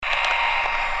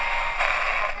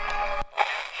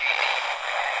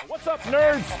What's up,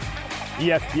 nerds?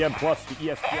 ESPN Plus, the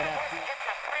ESPN app.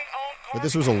 But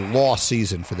this was a lost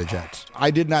season for the Jets. I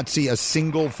did not see a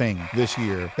single thing this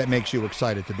year that makes you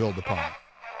excited to build upon.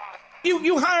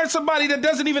 You hired somebody that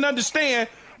doesn't even understand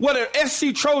what an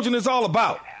SC Trojan is all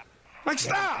about. Like,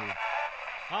 stop.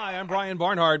 Hi, I'm Brian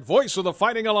Barnhart, voice of the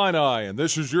Fighting Illini, and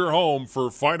this is your home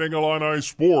for Fighting Illini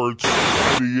Sports.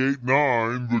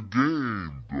 98.9 The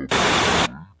Game.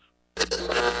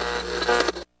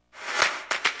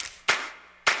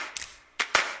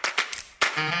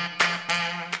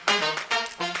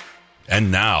 And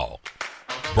now,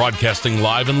 broadcasting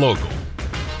live and local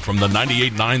from the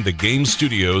 98.9 The Game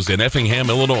studios in Effingham,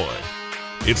 Illinois,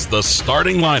 it's the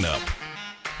starting lineup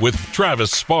with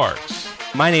Travis Sparks.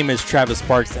 My name is Travis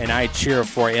Sparks, and I cheer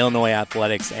for Illinois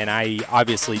athletics, and I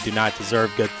obviously do not deserve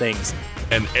good things.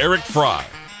 And Eric Fry.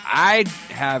 I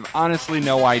have honestly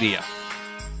no idea.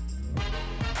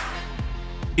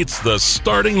 It's the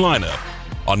starting lineup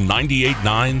on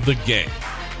 98.9 The Game.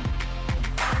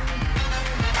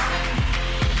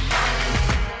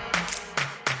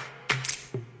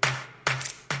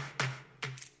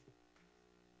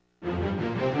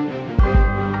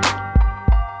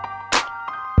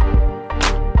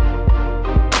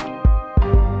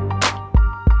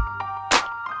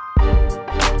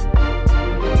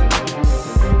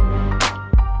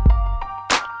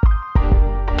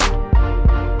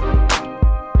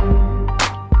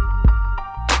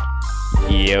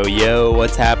 Yo,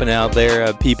 what's happening out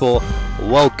there, people?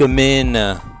 Welcome in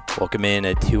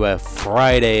to a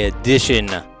Friday edition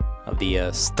of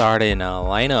the starting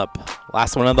lineup.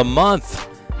 Last one of the month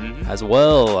as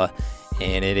well.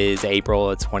 And it is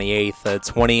April 28th,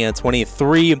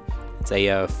 2023. It's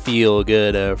a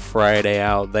feel-good Friday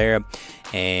out there.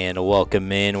 And welcome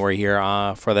in. We're here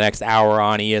for the next hour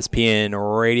on ESPN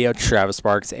Radio. Travis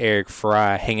Sparks, Eric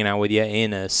Fry hanging out with you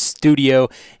in a studio.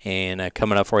 And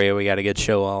coming up for you, we got a good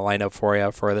show lined up for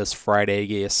you for this Friday.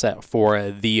 Get you set for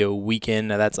the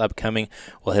weekend that's upcoming.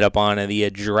 We'll hit up on the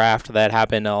draft that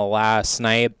happened last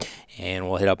night. And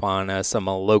we'll hit up on some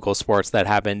local sports that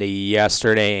happened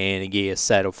yesterday and get you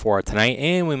set for tonight.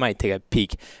 And we might take a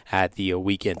peek at the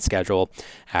weekend schedule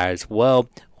as well.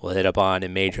 We'll hit up on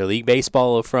Major League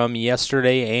Baseball from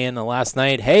yesterday and last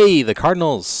night. Hey, the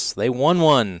Cardinals, they won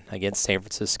one against San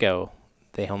Francisco.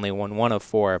 They only won one of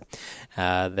four.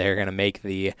 They're going to make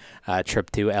the trip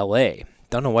to L.A.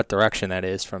 Don't know what direction that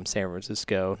is from San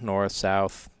Francisco, north,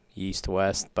 south, east,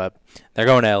 west, but they're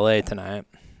going to L.A. tonight.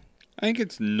 I think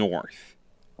it's north.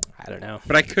 I don't know.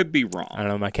 But I could be wrong. I don't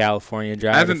know my California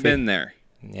geography. I haven't been there.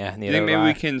 Yeah, neither You think maybe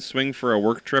we can swing for a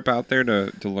work trip out there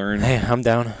to learn? Hey, I'm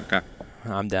down. Okay.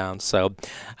 I'm down. So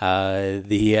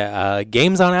the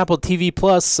game's on Apple TV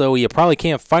Plus, so you probably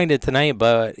can't find it tonight,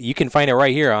 but you can find it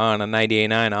right here on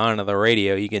 98.9 on the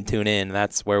radio. You can tune in.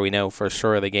 That's where we know for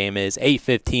sure the game is.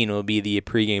 8:15 will be the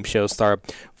pregame show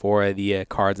start for the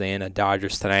Cards and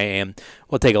Dodgers tonight, and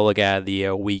we'll take a look at the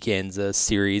weekend's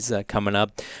series coming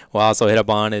up. We'll also hit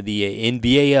up on the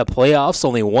NBA playoffs.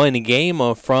 Only one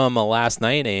game from last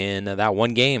night, and that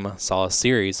one game saw a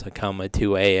series come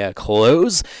to a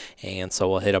close, and so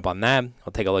we'll hit up on that.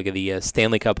 We'll take a look at the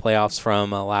Stanley Cup playoffs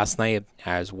from last night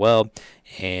as well.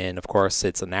 And, of course,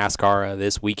 it's a NASCAR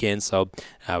this weekend, so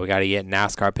we got to get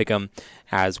NASCAR Pick'em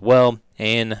as well.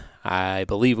 And I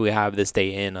believe we have this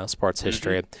day in sports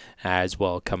history as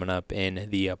well coming up in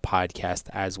the podcast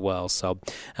as well. So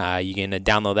you can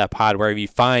download that pod wherever you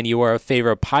find your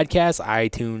favorite podcast,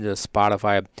 iTunes,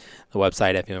 Spotify, the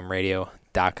website,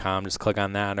 fmradio.com. Just click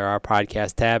on that under our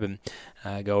podcast tab and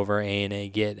go over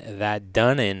and get that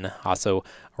done, and also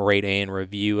rate and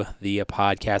review the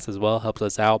podcast as well. Helps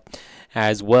us out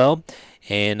as well.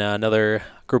 And another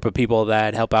group of people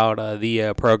that help out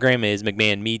the program is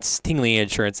McMahon Meats, Tingley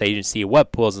Insurance Agency,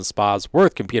 Web Pools and Spas,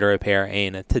 Worth Computer Repair,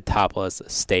 and Teutopolis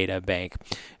State Bank.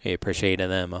 We appreciate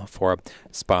them for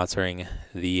sponsoring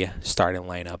the starting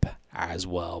lineup as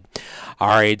well. All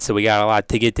right, so we got a lot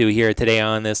to get to here today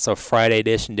on this Friday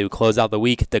edition to close out the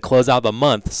week, to close out the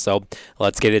month. So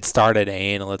let's get it started,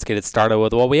 and let's get it started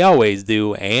with what we always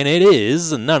do, and it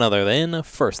is none other than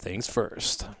First Things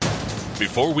First.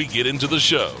 Before we get into the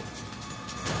show,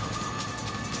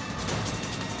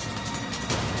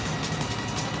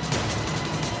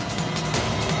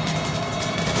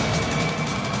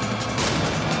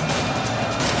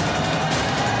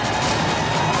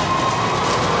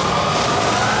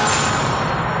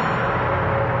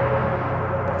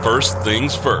 First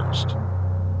Things First.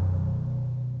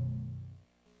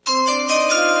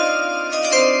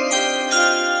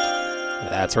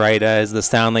 That's right. Is the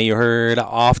sound that you heard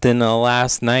often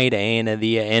last night, and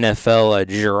the NFL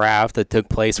draft that took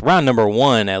place, round number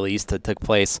 1 at least, that took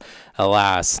place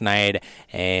last night,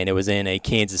 and it was in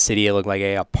Kansas City. It looked like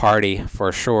a party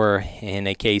for sure in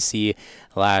KC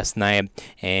last night,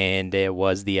 and it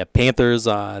was the Panthers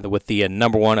with the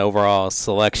number 1 overall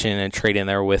selection and trading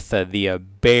there with the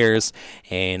Bears,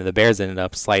 and the Bears ended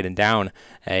up sliding down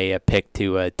a pick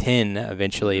to 10,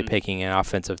 eventually picking an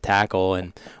offensive tackle,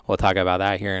 and we'll talk about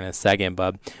that here in a second.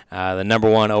 But the number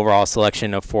 1 overall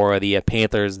selection for the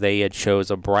Panthers, they had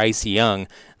chose Bryce Young,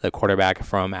 the quarterback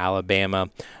from Alabama,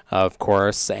 of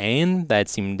course, and that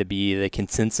seemed to be the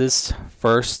consensus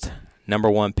first number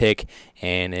 1 pick,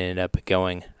 and ended up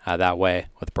going that way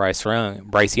with Bryce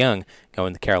Young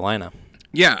going to Carolina.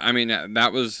 Yeah, I mean,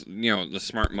 that was, the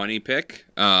smart money pick,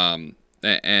 and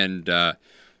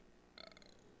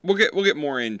we'll get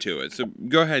more into it. So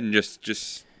go ahead and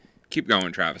just keep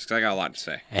going, Travis, because I got a lot to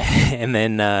say. And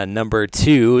then number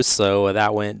 2, so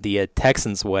that went the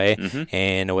Texans' way,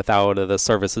 and without the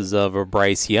services of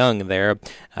Bryce Young there,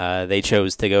 they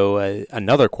chose to go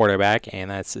another quarterback,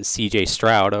 and that's C.J.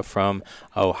 Stroud from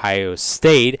Ohio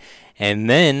State. And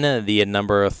then the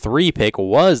number 3 pick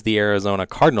was the Arizona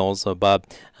Cardinals,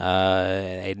 but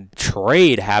a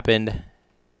trade happened,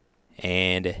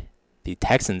 and the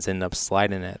Texans ended up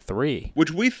sliding at 3. Which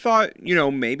we thought,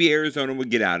 maybe Arizona would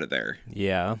get out of there.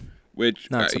 Yeah. Which,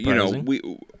 not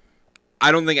surprising.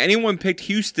 I don't think anyone picked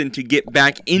Houston to get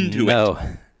back into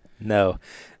it. No.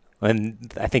 When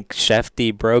I think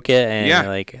Shefty broke it,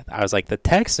 and I was like, the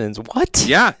Texans, what?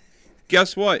 Yeah.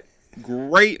 Guess what?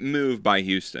 Great move by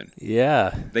Houston.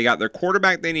 Yeah. They got their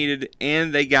quarterback they needed,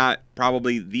 and they got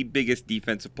probably the biggest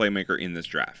defensive playmaker in this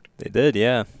draft. They did,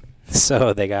 yeah.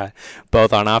 So they got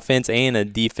both on offense and a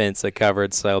defense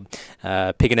covered. So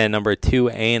picking at number 2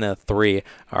 and 3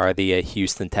 are the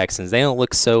Houston Texans. They don't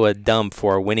look so dumb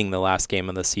for winning the last game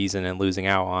of the season and losing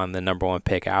out on the number 1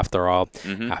 pick after all,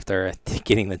 after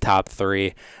getting the top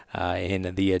 3 in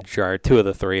the 2 of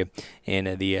the 3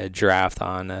 in the draft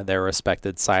on their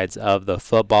respected sides of the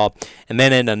football. And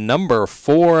then in number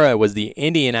 4 was the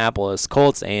Indianapolis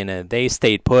Colts, and they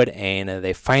stayed put, and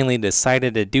they finally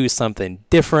decided to do something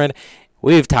different.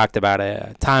 We've talked about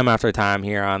it time after time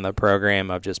here on the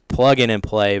program of just plug in and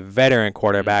play veteran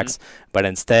quarterbacks, but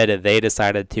instead they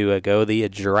decided to go the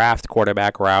draft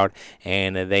quarterback route,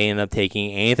 and they ended up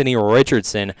taking Anthony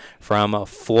Richardson from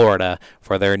Florida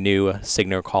for their new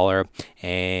signal caller.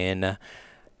 And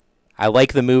I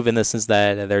like the move in the sense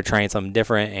that they're trying something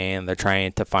different, and they're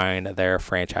trying to find their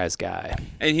franchise guy.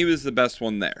 And he was the best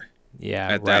one there.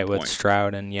 Yeah, right, with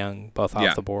Stroud and Young both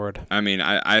off the board. I mean,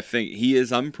 I think he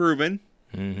is unproven.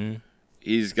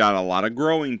 He's got a lot of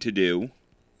growing to do.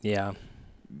 Yeah.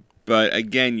 But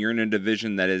again, you're in a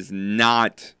division that is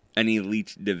not an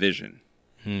elite division.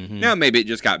 Now, maybe it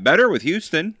just got better with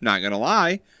Houston, not going to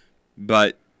lie,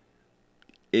 but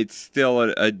it's still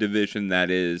a division that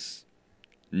is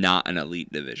not an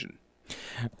elite division.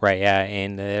 Right, yeah,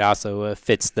 and it also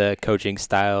fits the coaching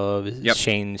style of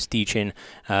Shane Steichen.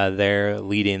 They're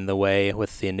leading the way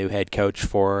with the new head coach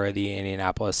for the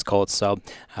Indianapolis Colts. So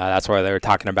that's what they were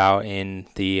talking about in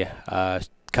the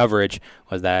coverage,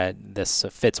 was that this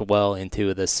fits well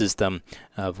into the system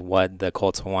of what the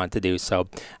Colts want to do. So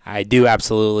I do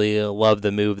absolutely love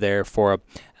the move there for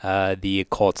the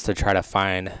Colts to try to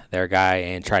find their guy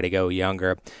and try to go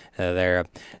younger there.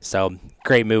 So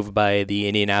great move by the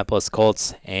Indianapolis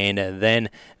Colts. And then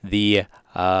the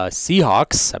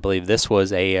Seahawks, I believe this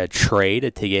was a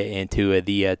trade to get into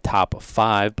the top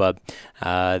 5, but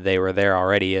they were there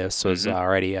already. This was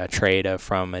already a trade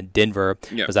from Denver.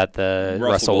 Was that the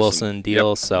Russell Wilson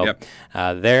deal? So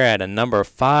they're at a number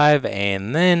 5,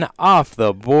 and then off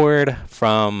the board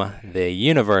from the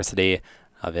University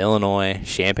of Illinois,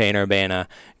 Champaign-Urbana,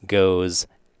 goes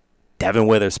Devin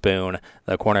Witherspoon,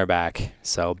 the cornerback.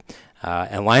 So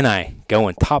Illini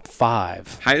going top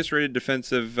 5. Highest rated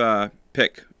defensive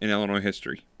pick in Illinois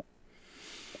history.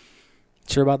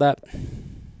 Sure about that?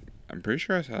 I'm pretty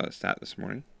sure I saw that stat this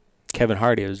morning. Kevin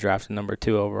Hardy was drafted number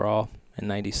 2 overall in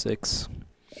 '96.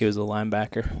 He was a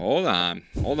linebacker. Hold on.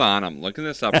 I'm looking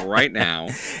this up right now.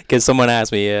 Because someone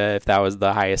asked me if that was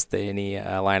the highest any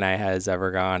Illini has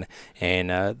ever gone. And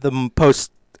the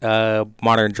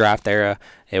post-modern draft era,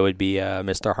 it would be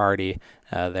Mr. Hardy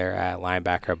there at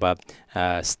linebacker.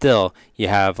 But still, you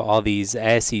have all these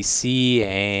SEC,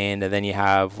 and then you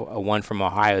have one from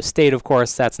Ohio State, of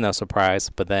course. That's no surprise.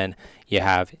 But then you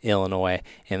have Illinois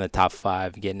in the top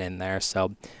 5 getting in there.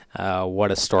 So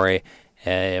what a story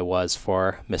it was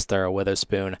for Mr.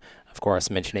 Witherspoon, of course,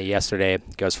 mentioned it yesterday,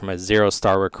 goes from a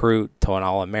 0-star recruit to an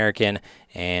All-American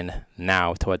and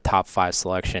now to a top 5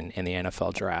 selection in the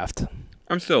NFL draft.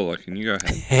 I'm still looking. You go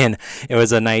ahead. And it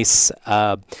was a nice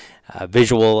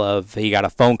visual of he got a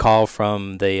phone call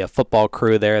from the football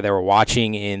crew there. They were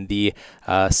watching in the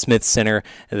Smith Center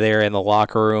there in the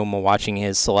locker room, watching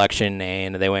his selection,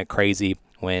 and they went crazy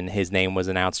when his name was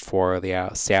announced for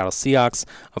the Seattle Seahawks.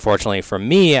 Unfortunately for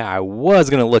me, I was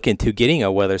going to look into getting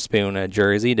a Witherspoon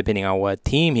jersey, depending on what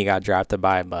team he got drafted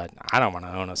by, but I don't want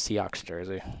to own a Seahawks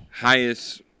jersey.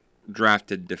 Highest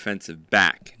drafted defensive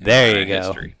back in there you go.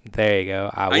 history. There you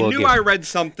go. I knew I read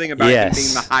something about him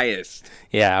being the highest.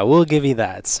 Yeah, I will give you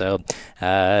that. So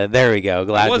there we go.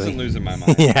 Glad I wasn't losing my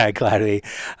mind. Yeah, glad we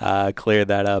cleared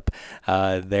that up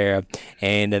there.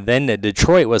 And then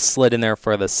Detroit was slid in there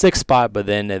for the 6th spot, but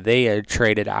then they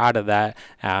traded out of that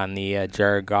on the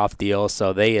Jared Goff deal.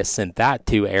 So they sent that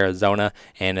to Arizona,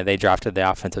 and they drafted the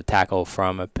offensive tackle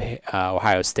from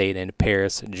Ohio State and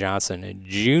Paris Johnson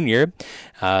Jr.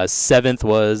 7th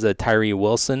was Tyree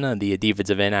Wilson, the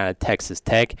defensive end out of Texas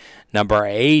Tech. Number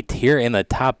 8 here in the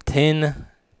top 10.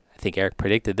 I think Eric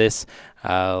predicted this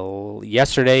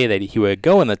yesterday that he would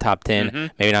go in the top 10. Mm-hmm.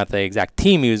 Maybe not the exact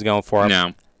team he was going for.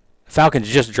 No. Falcons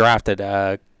just drafted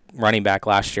running back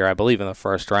last year, I believe, in the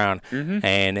 1st round,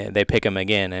 and they pick him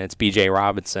again, and it's B.J.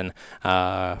 Robinson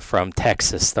from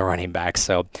Texas, the running back.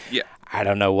 So yeah. I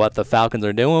don't know what the Falcons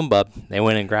are doing, but they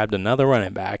went and grabbed another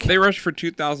running back. They rushed for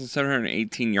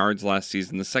 2,718 yards last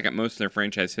season, the 2nd most in their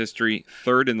franchise history,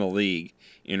 3rd in the league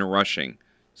in rushing.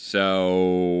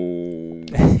 So...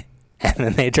 and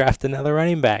then they draft another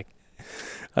running back.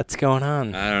 What's going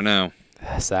on? I don't know.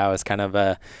 So that was kind of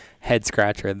a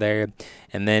head-scratcher there.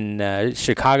 And then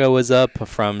Chicago was up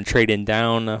from trading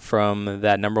down from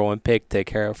that number 1 pick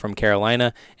from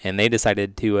Carolina, and they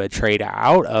decided to trade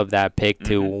out of that pick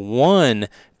to 1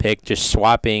 pick, just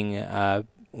swapping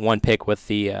 1 pick with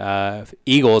the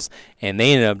Eagles, and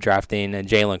they ended up drafting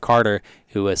Jalen Carter,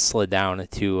 who was slid down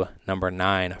to number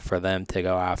 9 for them to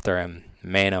go after him.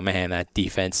 Man, oh man, that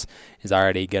defense is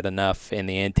already good enough in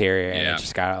the interior, and it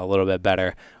just got a little bit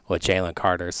better with Jalen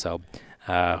Carter. So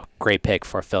great pick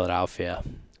for Philadelphia.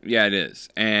 Yeah, it is.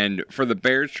 And for the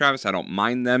Bears, Travis, I don't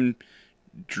mind them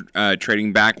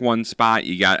trading back 1 spot.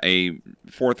 You got a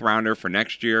 4th rounder for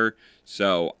next year,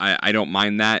 so I don't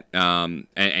mind that.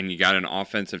 And you got an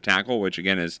offensive tackle, which,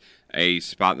 again, is a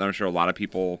spot that I'm sure a lot of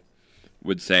people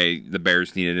would say the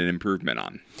Bears needed an improvement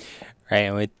on. Right,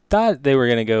 and we thought they were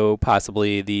going to go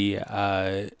possibly the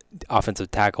offensive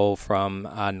tackle from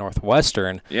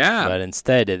Northwestern. Yeah. But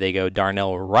instead, they go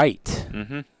Darnell Wright,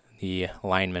 the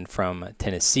lineman from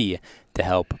Tennessee, to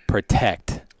help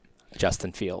protect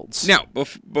Justin Fields. Now,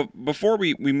 before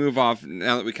we move off,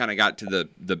 now that we kind of got to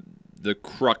the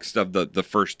crux of the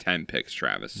first 10 picks,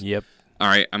 Travis. Yep. All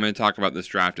right, I'm going to talk about this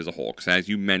draft as a whole, because as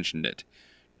you mentioned it.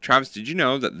 Travis, did you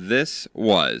know that this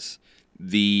was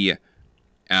the...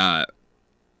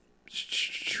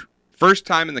 first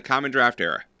time in the common draft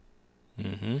era,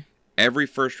 every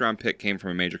first-round pick came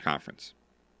from a major conference.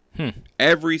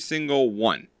 Every single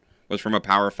one was from a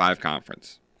Power 5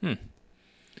 conference.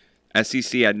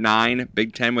 SEC had 9,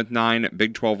 Big 10 with 9,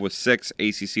 Big 12 with 6,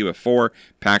 ACC with 4,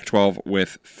 Pac-12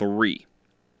 with 3.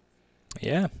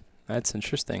 Yeah, that's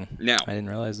interesting. Now, I didn't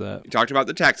realize that. We talked about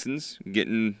the Texans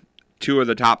getting 2 of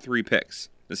the top 3 picks.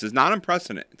 This is not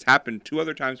unprecedented. It's happened 2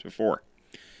 other times before.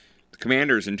 The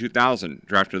Commanders in 2000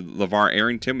 drafted LeVar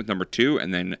Arrington with number 2,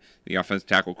 and then the offensive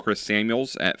tackle Chris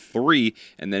Samuels at 3.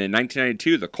 And then in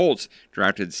 1992, the Colts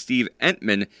drafted Steve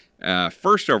Entman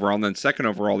first overall, and then second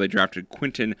overall, they drafted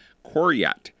Quinton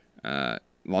Coriat, the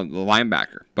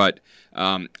linebacker. But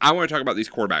I want to talk about these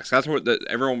quarterbacks. That's what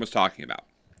everyone was talking about,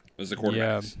 was the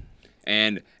quarterbacks. Yeah.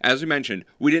 And as we mentioned,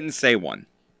 we didn't say one.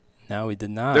 No, we did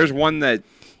not. There's one that...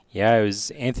 Yeah, it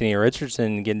was Anthony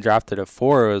Richardson getting drafted at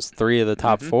 4. It was 3 of the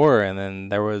top 4, and then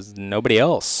there was nobody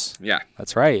else. Yeah.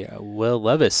 That's right. Will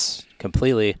Levis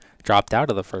completely dropped out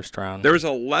of the first round. There was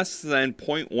a less than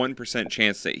 0.1%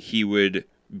 chance that he would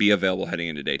be available heading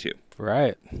into day 2.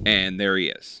 Right. And there he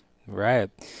is. Right.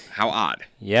 How odd.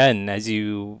 Yeah, and as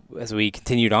we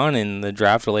continued on in the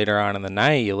draft later on in the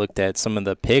night, you looked at some of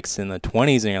the picks in the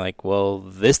 20s, and you're like, well,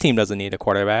 this team doesn't need a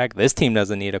quarterback. This team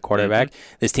doesn't need a quarterback.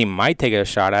 This team might take a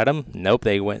shot at him. Nope,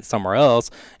 they went somewhere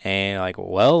else. And like,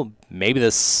 well, maybe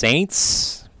the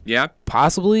Saints. Yeah.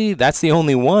 Possibly. That's the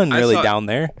only one really down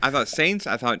there. I thought Saints.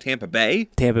 I thought Tampa Bay.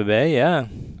 Tampa Bay, yeah.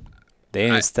 They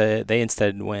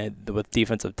instead went with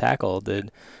defensive tackle,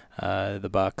 did the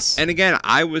Bucs. And again,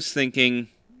 I was thinking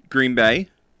Green Bay.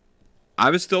 I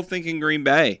was still thinking Green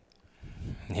Bay.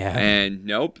 Yeah. And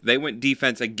nope, they went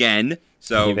defense again.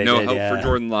 So no hope for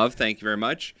Jordan Love. Thank you very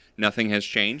much. Nothing has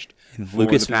changed.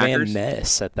 Lucas Van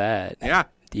Ness at that. Yeah.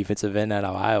 Defensive end out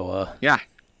of Iowa. Yeah.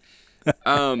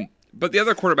 But the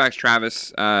other quarterbacks,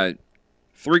 Travis, 3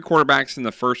 quarterbacks in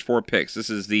the first 4 picks. This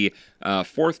is the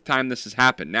 4th time this has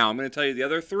happened. Now, I'm going to tell you the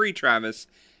other 3, Travis,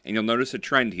 and you'll notice a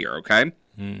trend here, okay?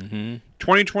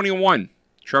 2021,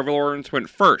 Trevor Lawrence went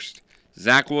first.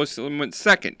 Zach Wilson went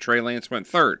second. Trey Lance went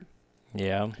third.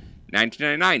 Yeah.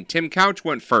 1999, Tim Couch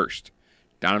went first.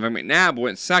 Donovan McNabb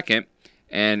went second.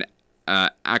 And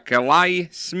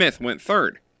Akalai Smith went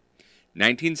third.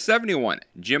 1971,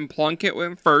 Jim Plunkett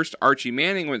went first. Archie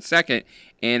Manning went second.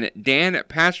 And Dan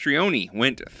Pastrioni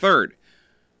went third.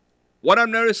 What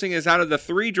I'm noticing is out of the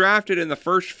 3 drafted in the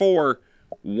first 4,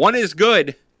 1 is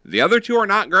good. The other 2 are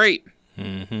not great.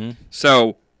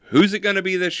 So who's it going to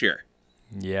be this year?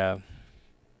 Yeah.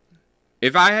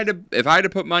 If I had to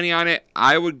put money on it,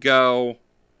 I would go.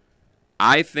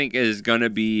 I think it is going to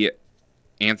be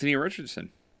Anthony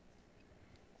Richardson.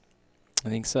 I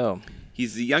think so.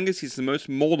 He's the youngest. He's the most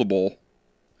moldable,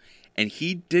 and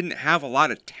he didn't have a lot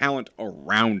of talent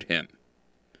around him.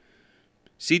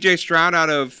 C.J. Stroud out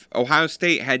of Ohio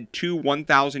State had 2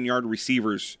 1,000-yard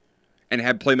receivers and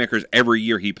had playmakers every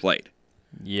year he played.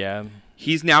 Yeah.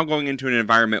 He's now going into an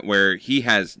environment where he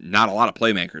has not a lot of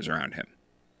playmakers around him.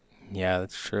 Yeah,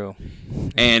 that's true.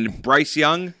 And Bryce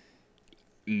Young,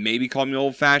 maybe call me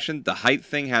old-fashioned, the height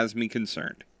thing has me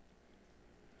concerned.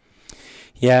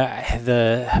 Yeah,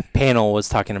 the panel was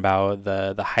talking about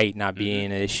the height not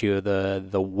being an issue.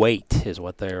 The weight is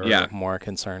what they're more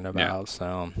concerned about. Yeah.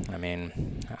 So, I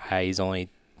mean, he's only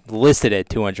listed at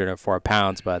 204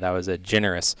 pounds, but that was a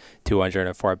generous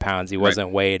 204 pounds. He wasn't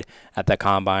weighed at the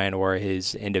combine or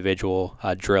his individual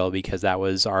drill because that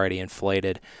was already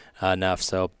inflated enough.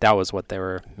 So that was what they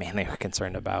were mainly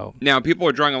concerned about. Now, people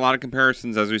are drawing a lot of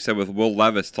comparisons, as we said, with Will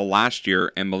Levis to last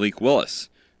year and Malik Willis,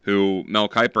 who Mel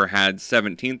Kiper had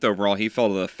 17th overall. He fell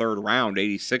to the 3rd round,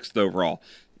 86th overall.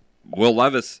 Will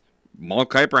Levis, Mel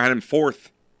Kiper had him 4th.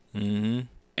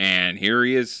 And here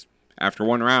he is, after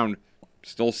 1 round,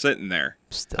 still sitting there.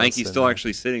 I think he's still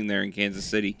actually sitting there in Kansas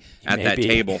City at that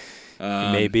table.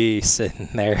 Maybe sitting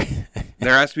there.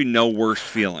 There has to be no worse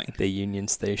feeling. At the Union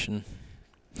Station.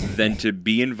 Than to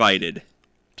be invited,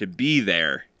 to be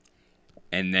there,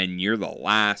 and then you're the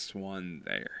last one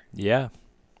there. Yeah.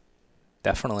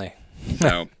 Definitely.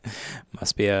 So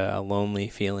must be a lonely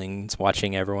feeling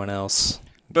watching everyone else.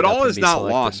 But all is not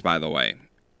lost, by the way.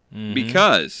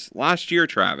 Because last year,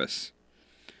 Travis,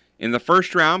 in the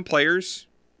first round, players,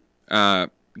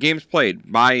 games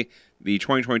played by the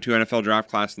 2022 NFL draft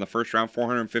class in the first round,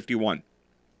 451.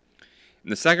 In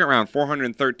the second round,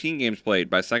 413 games played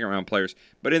by second-round players.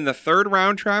 But in the third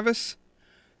round, Travis,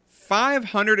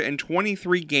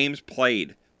 523 games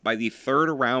played by the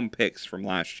third-round picks from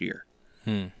last year.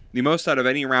 The most out of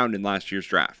any round in last year's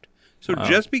draft. So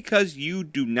just because you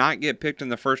do not get picked in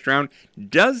the first round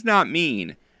does not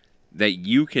mean that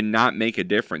you cannot make a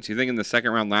difference. You think in the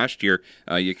second round last year,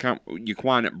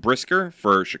 Jaquan Brisker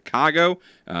for Chicago,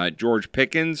 George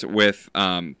Pickens with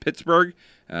Pittsburgh,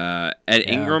 Ed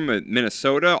Ingram at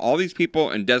Minnesota, all these people,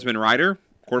 and Desmond Ridder,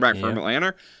 quarterback from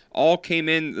Atlanta, all came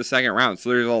in the second round. So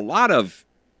there's a lot of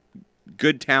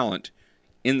good talent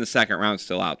in the second round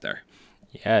still out there.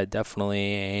 Yeah,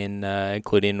 definitely, and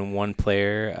including one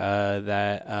player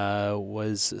that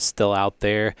was still out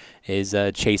there is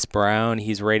Chase Brown.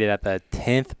 He's rated at the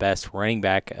 10th best running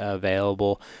back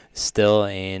available still,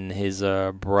 and his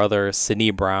brother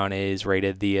Sidney Brown is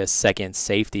rated the second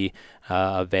safety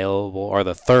available, or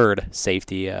the third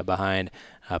safety behind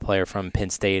a player from Penn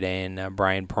State and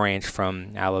Brian Branch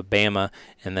from Alabama,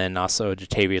 and then also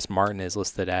Jatavius Martin is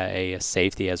listed at a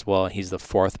safety as well. He's the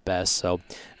 4th best, so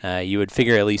you would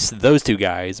figure at least those 2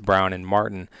 guys, Brown and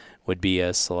Martin, would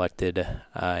be selected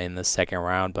in the second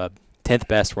round, but 10th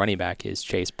best running back is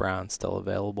Chase Brown, still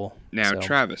available. Now,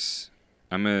 Travis,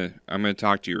 I'm gonna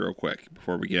talk to you real quick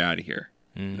before we get out of here.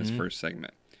 This first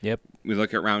segment. Yep. We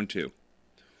look at round 2.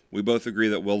 We both agree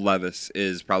that Will Levis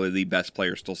is probably the best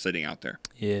player still sitting out there.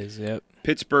 He is, yep.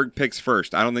 Pittsburgh picks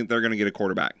first. I don't think they're going to get a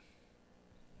quarterback.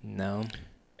 No.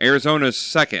 Arizona's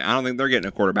second. I don't think they're getting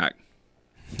a quarterback.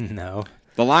 No.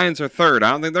 The Lions are third.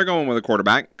 I don't think they're going with a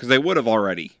quarterback because they would have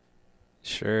already.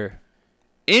 Sure.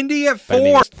 Indy at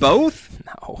 4. Both?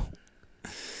 No.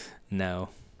 No.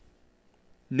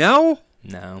 No?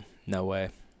 No. No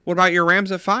way. What about your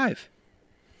Rams at 5?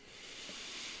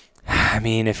 I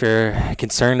mean, if you're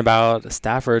concerned about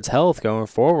Stafford's health going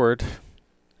forward,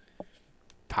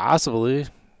 possibly.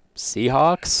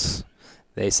 Seahawks,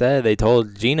 they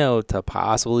told Geno to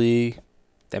possibly,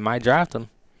 they might draft him.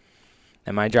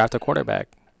 They might draft a quarterback.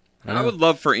 I would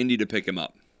love for Indy to pick him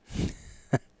up.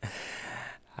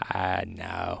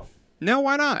 No. No,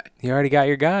 why not? You already got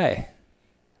your guy.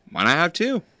 Why not have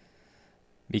two?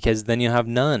 Because then you'll have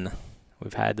none.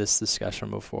 We've had this discussion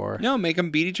before. No, make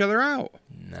them beat each other out.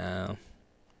 No.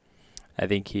 I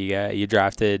think you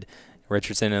drafted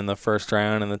Richardson in the first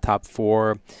round in the top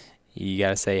 4. You got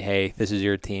to say, hey, this is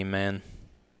your team, man.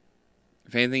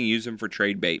 If anything, use him for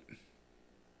trade bait.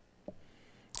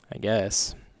 I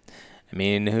guess. I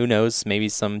mean, who knows? Maybe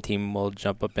some team will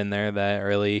jump up in there that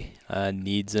really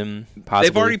needs him. Possibly.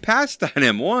 They've already passed on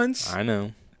him once. I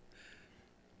know.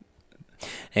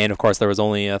 And, of course, there was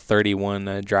only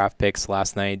 31 draft picks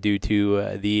last night due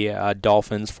to the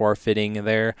Dolphins forfeiting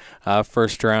their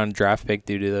first-round draft pick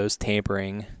due to those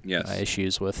tampering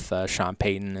issues with Sean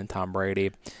Payton and Tom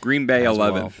Brady. Green Bay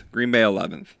 11th. Well. Green Bay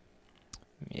 11th.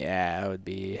 Yeah, that would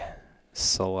be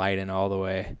sliding all the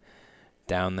way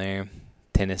down there.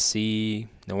 Tennessee,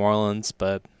 New Orleans,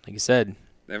 but like you said,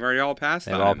 they've already all passed.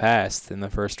 They've all passed in the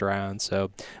first round.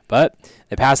 So, but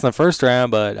they passed in the first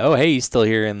round. But he's still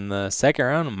here in the second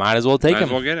round. Might as well take him. Might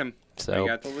as well get him. So they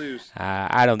got to lose.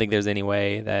 I don't think there's any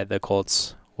way that the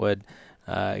Colts would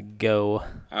go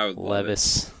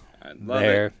Levis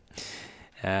there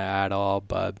at all.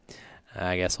 But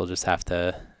I guess we'll just have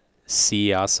to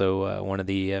see. Also, one of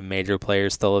the major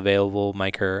players still available,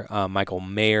 Michael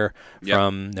Mayer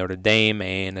from Notre Dame,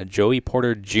 and Joey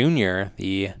Porter Jr.,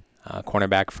 the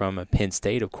cornerback from Penn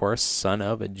State, of course, son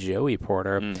of Joey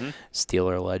Porter,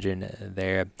 Steeler legend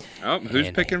there. Oh, who's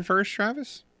picking first,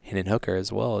 Travis? Hendon Hooker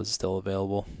as well is still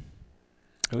available.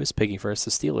 Who is picking first?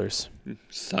 The Steelers.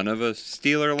 Son of a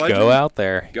Steeler legend. Go out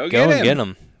there. Go and get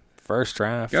him. First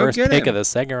round. First pick of the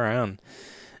second round.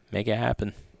 Make it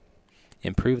happen.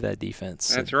 Improve that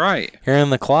defense. That's right. Here on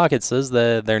the clock, it says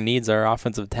that their needs are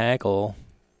offensive tackle.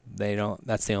 They don't.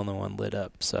 That's the only one lit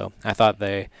up. So I thought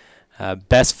they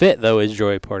best fit though is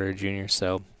Joey Porter Jr.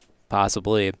 So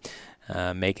possibly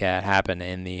make that happen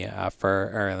in the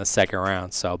in the second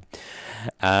round. So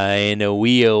and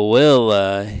we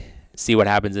will see what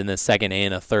happens in the second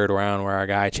and the third round, where our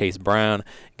guy Chase Brown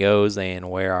goes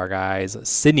and where our guys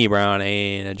Sidney Brown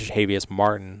and Jahavius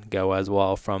Martin go as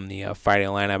well from the Fighting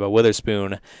Illini. But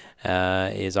Witherspoon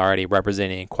is already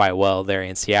representing quite well there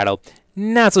in Seattle.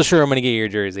 Not so sure I'm going to get your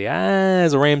jersey.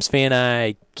 As a Rams fan,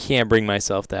 I can't bring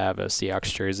myself to have a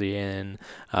Seahawks jersey in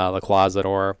the closet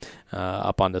or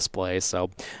up on display. So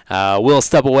we'll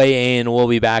step away and we'll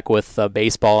be back with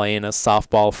baseball and a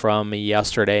softball from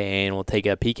yesterday, and we'll take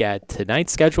a peek at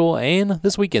tonight's schedule and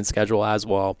this weekend's schedule as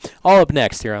well. All up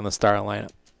next here on the starting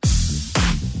lineup.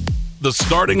 The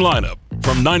starting lineup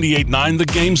from 98.9 The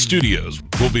Game Studios.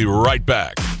 We'll be right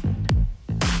back.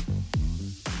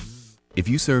 If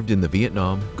you served in the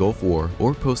Vietnam, Gulf War,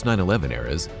 or post-9/11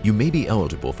 eras, you may be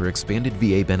eligible for expanded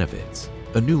VA benefits.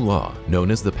 A new law,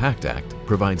 known as the PACT Act,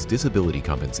 provides disability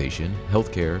compensation,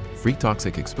 health care, free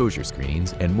toxic exposure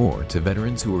screenings, and more to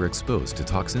veterans who were exposed to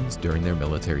toxins during their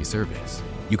military service.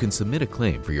 You can submit a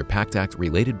claim for your PACT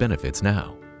Act-related benefits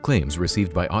now. Claims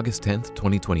received by August 10,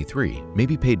 2023 may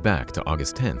be paid back to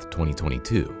August 10,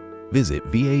 2022. Visit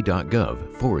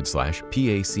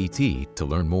va.gov/PACT to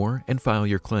learn more and file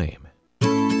your claim.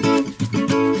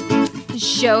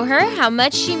 Show her how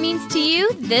much she means to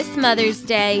you this Mother's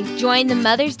Day. Join the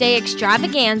Mother's Day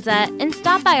extravaganza and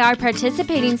stop by our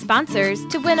participating sponsors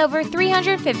to win over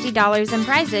 $350 in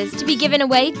prizes to be given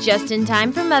away just in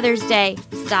time for Mother's Day.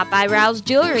 Stop by Raoul's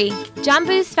Jewelry, John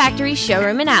Booth's Factory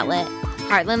Showroom and Outlet,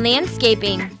 Heartland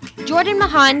Landscaping, Jordan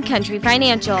Mahan Country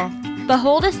Financial,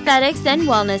 Behold Aesthetics and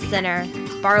Wellness Center,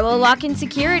 Barlow Lock and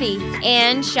Security,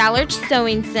 and Shallard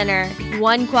Sewing Center.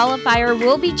 One qualifier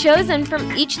will be chosen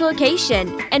from each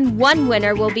location, and one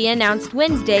winner will be announced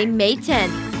Wednesday, May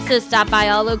 10th. So stop by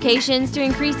all locations to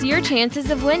increase your chances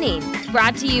of winning.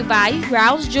 Brought to you by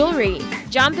Raoul's Jewelry,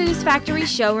 John Booth's Factory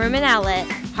Showroom and Outlet,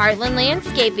 Heartland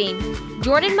Landscaping,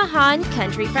 Jordan Mahan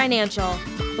Country Financial,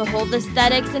 Behold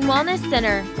Aesthetics and Wellness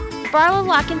Center, Barlow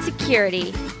Lock and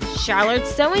Security, Charlotte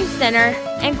Sewing Center,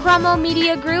 and Cromwell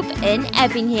Media Group in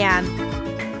Effingham.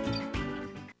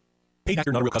 Paid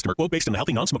actor, not a real customer. Quote based on a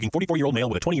healthy, non-smoking 44-year-old male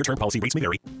with a 20-year term policy. Rates may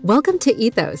vary. Welcome to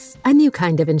Ethos, a new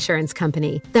kind of insurance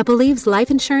company that believes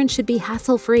life insurance should be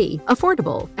hassle-free,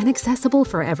 affordable, and accessible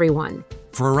for everyone.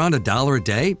 For around $1 a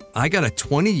day, I got a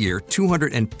 20-year,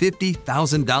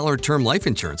 $250,000 term life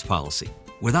insurance policy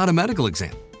without a medical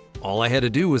exam. All I had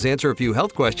to do was answer a few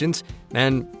health questions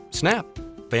and snap,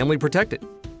 family protected.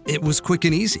 It was quick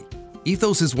and easy.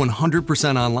 Ethos is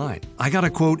 100% online. I got a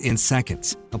quote in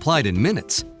seconds, applied in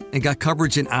minutes, and got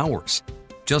coverage in hours.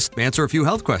 Just answer a few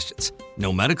health questions.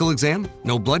 No medical exam,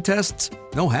 no blood tests,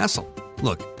 no hassle.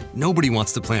 Look, nobody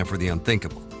wants to plan for the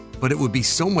unthinkable, but it would be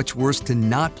so much worse to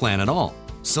not plan at all.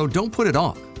 So don't put it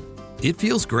off. It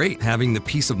feels great having the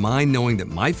peace of mind knowing that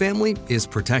my family is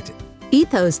protected.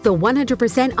 Ethos, the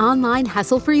 100% online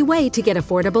hassle-free way to get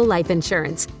affordable life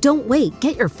insurance. Don't wait.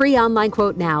 Get your free online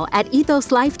quote now at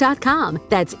ethoslife.com.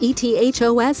 That's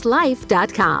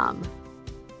ethoslife.com.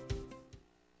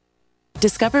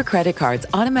 Discover credit cards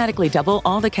automatically double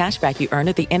all the cash back you earn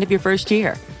at the end of your first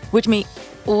year, which means...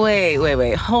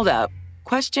 Wait, hold up.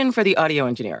 Question for the audio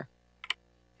engineer.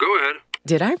 Go ahead.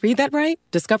 Did I read that right?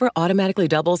 Discover automatically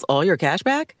doubles all your cash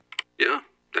back? Yeah,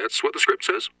 that's what the script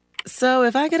says. So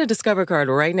if I get a Discover card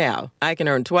right now, I can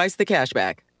earn twice the cash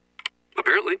back.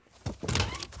 Apparently.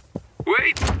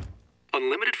 Wait!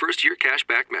 Unlimited first-year cash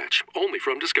back match, only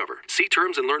from Discover. See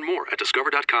terms and learn more at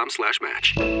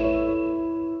discover.com/match.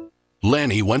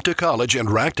 Lanny went to college and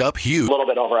racked up huge. A little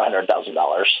bit over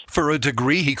 $100,000. For a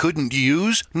degree he couldn't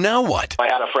use? Now what? I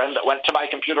had a friend that went to my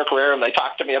computer career and they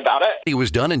talked to me about it. He was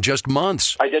done in just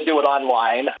months. I did do it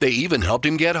online. They even helped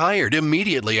him get hired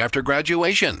immediately after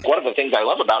graduation. One of the things I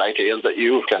love about IT is that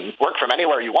you can work from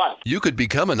anywhere you want. You could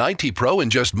become an IT pro in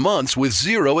just months with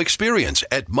zero experience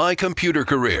at My Computer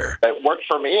Career. It worked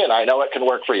for me and I know it can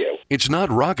work for you. It's not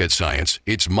rocket science.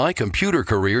 It's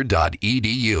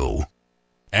mycomputercareer.edu.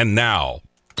 And now,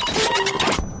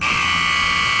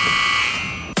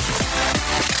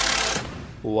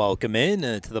 welcome in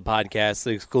to the podcast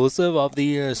exclusive of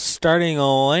the starting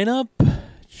lineup.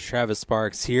 Travis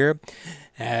Sparks here.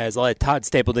 As I let Todd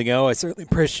Stapleton go, I certainly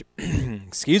appreciate...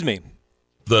 excuse me.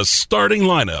 The starting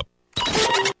lineup.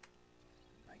 Oh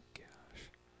my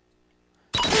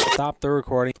gosh. Stop the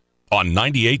recording. On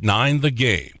 98.9 The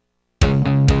Game.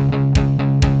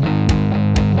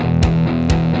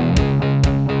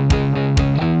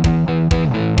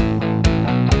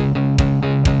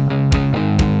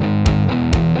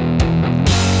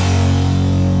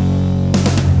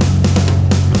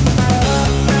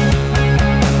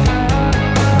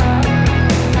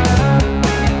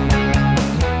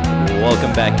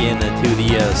 Welcome back into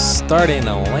the starting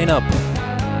lineup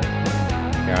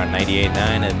here on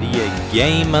 98.9 The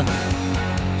Game.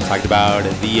 Talked about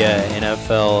the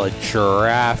NFL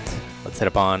draft. Let's hit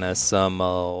upon some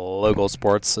local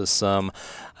sports, some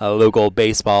local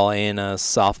baseball and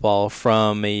softball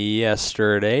from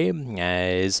yesterday.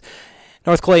 As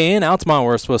North Clay and Altamont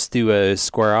were supposed to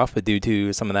square off, but due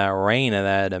to some of that rain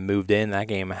that moved in, that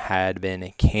game had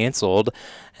been canceled.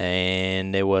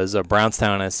 And it was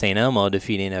Brownstown and St. Elmo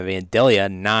defeating Vandalia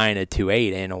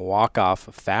 9-8 in walk-off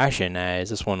fashion, as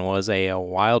this one was a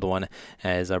wild one,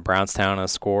 as Brownstown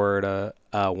scored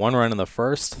one run in the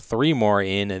first, three more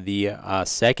in the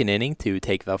second inning to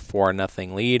take the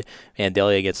 4-0 lead.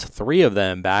 Vandalia gets three of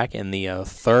them back in the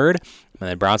third. And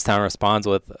then Brownstown responds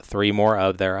with three more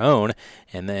of their own.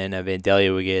 And then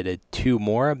Vandalia would get two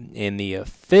more in the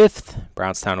fifth.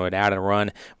 Brownstown would add a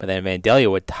run, but then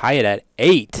Vandalia would tie it at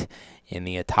 8 in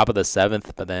the top of the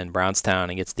seventh. But then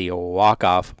Brownstown gets the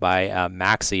walk-off by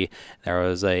Maxey. There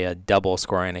was a double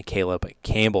scoring a Caleb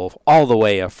Campbell all the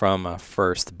way from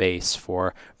first base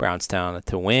for Brownstown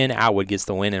to win. Atwood gets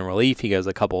the win in relief. He goes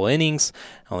a couple innings,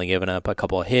 only giving up a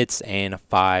couple of hits and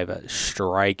 5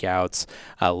 strikeouts.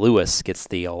 Lewis gets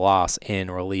the loss in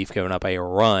relief, giving up a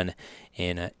run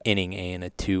in an inning and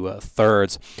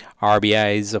 2/3.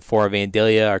 RBIs for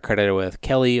Vandalia are credited with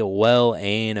Kelly, Well,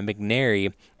 and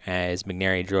McNary, as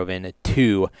McNary drove in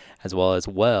 2 as well as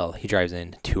Well. He drives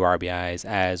in 2 RBIs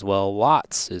as well.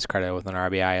 Lotz is credited with an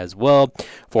RBI as well.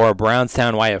 For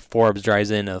Brownstown, Wyatt Forbes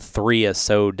drives in 3,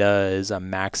 so does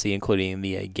Maxey, including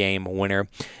the game winner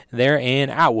there. And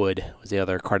Atwood was the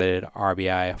other credited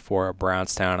RBI for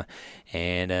Brownstown,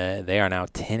 and they are now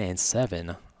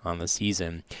 10-7 on the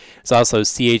season. It's also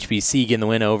CHBC getting the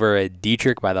win over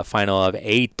Dietrich by the final of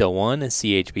 8-1.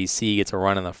 CHBC gets a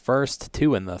run in the first,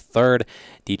 2 in the third.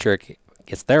 Dietrich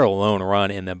gets their lone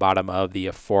run in the bottom of the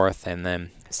fourth, and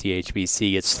then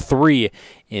CHBC gets 3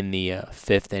 in the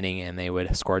fifth inning, and they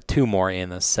would score 2 more in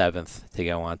the seventh to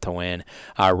go on to win.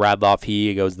 Radloff,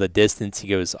 he goes the distance. He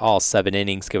goes all 7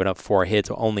 innings, giving up 4 hits,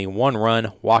 only 1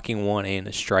 run, walking 1,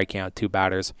 and striking out 2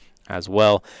 batters as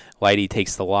well. Lighty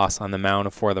takes the loss on the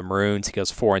mound for the Maroons. He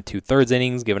goes 4 2/3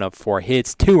 innings, giving up 4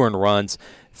 hits, 2 earned runs,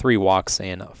 3 walks,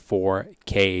 and 4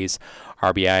 Ks.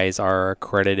 RBIs are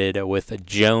credited with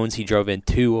Jones. He drove in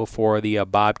 2 for the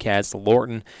Bobcats.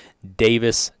 Lorton,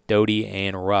 Davis, Doty,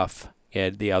 and Ruff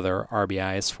had the other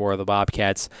RBIs for the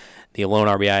Bobcats. The lone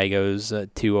RBI goes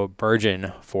to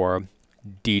Burgeon for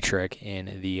Dietrich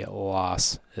in the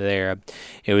loss there.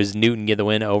 It was Newton get the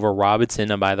win over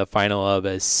Robinson by the final of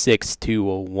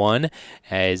 6-1,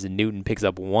 as Newton picks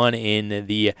up 1 in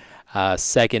the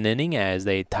second inning as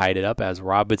they tied it up, as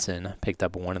Robinson picked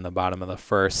up 1 in the bottom of the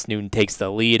first. Newton takes the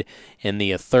lead in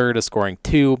the third, scoring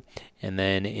 2. And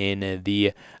then in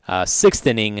the sixth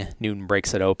inning, Newton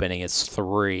breaks it open and gets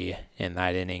 3 in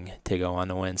that inning to go on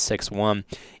the win, 6-1.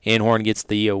 Anhorn gets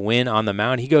the win on the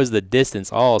mound. He goes the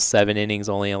distance all 7 innings,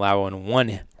 only allowing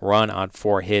 1 run on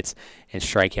 4 hits and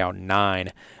strike out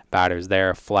 9 batters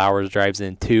there. Flowers drives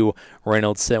in 2.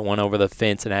 Reynolds sent 1 over the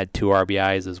fence and had 2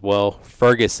 RBIs as well.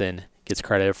 Ferguson gets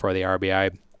credit for the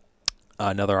RBI,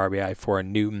 another RBI for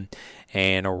Newton.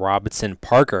 And Robinson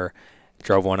Parker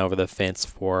drove 1 over the fence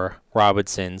for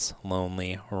Robinson's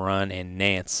lonely run, and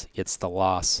Nance gets the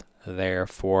loss there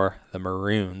for the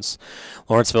Maroons.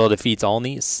 Lawrenceville defeats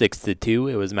Olney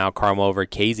 6-2. It was Mount Carmel over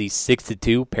Casey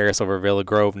 6-2. Paris over Villa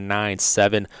Grove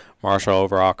 9-7. Marshall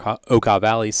over Okah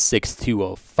Valley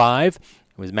 6-5. It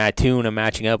was Mattoon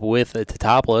matching up with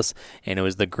Teutopolis, and it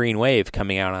was the Green Wave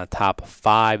coming out on top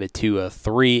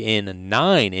 5-3 in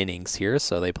 9 innings here,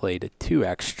 so they played 2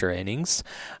 extra innings.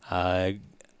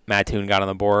 Mattoon got on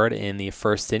the board in the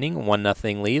first inning,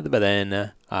 1-0 lead, but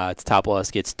then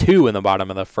Teutopolis gets 2 in the bottom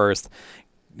of the first.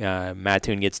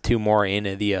 Mattoon gets 2 more in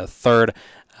the third.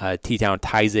 T-Town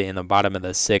ties it in the bottom of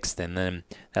the sixth, and then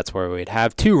that's where we'd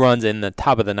have 2 runs in the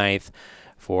top of the ninth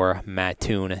for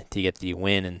Mattoon to get the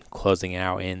win, and closing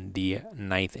out in the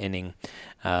 9th inning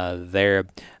there.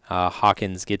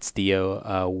 Hawkins gets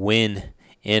the win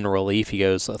in relief. He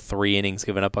goes 3 innings,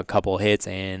 giving up a couple hits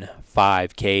and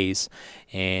 5 Ks.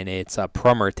 And it's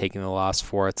Prummer taking the loss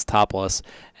for Teutopolis,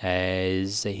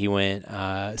 as he went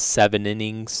 7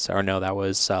 innings. Or no, that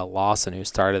was Lawson who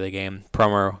started the game.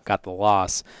 Prummer got the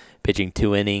loss, pitching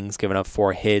 2 innings, giving up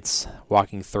 4 hits,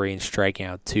 walking 3, and striking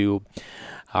out 2.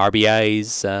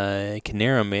 RBIs,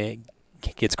 Canarum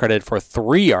gets credited for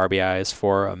 3 RBIs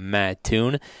for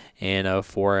Mattoon. And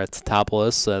for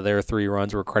Teutopolis, their 3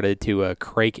 runs were credited to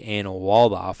Craik and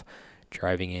Waldoff,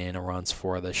 driving in runs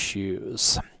for the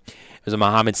Shoes. It was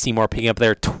Muhammad Seymour picking up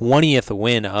their 20th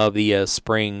win of the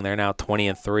spring. They're now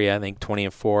 20-3, I think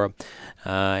 20-4,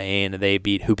 and they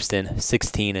beat Hoopston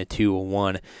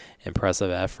 16-2-1.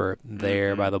 Impressive effort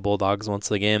there by the Bulldogs once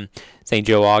again. St.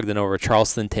 Joe Ogden over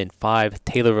Charleston 10-5.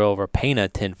 Taylorville over Pana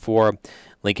 10-4.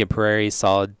 Lincoln Prairie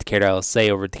saw Decatur LSA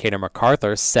over Decatur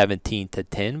MacArthur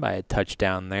 17-10 by a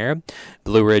touchdown there.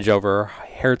 Blue Ridge over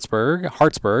Hartsburg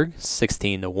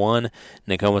 16-1.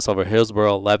 Nokomis over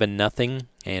Hillsboro 11-0.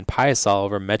 And Piasaw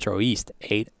over Metro East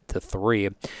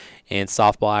 8-3. And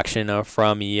softball action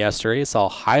from yesterday saw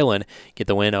Highland get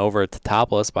the win over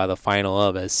Teutopolis by the final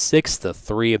of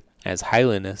 6-3, as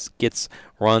Highland gets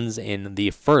runs in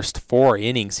the first 4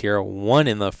 innings here, 1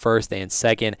 in the first and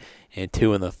second, and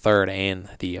 2 in the third and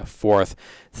the fourth.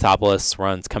 Teutopolis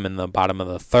runs come in the bottom of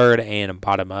the third and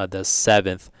bottom of the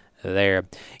 7th there.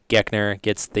 Geckner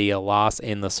gets the loss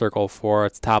in the circle for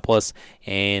Teutopolis,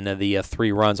 and the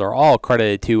 3 runs are all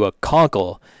credited to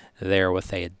Conkle there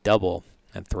with a double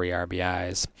and 3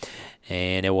 RBIs.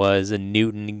 And it was St.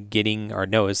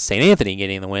 Anthony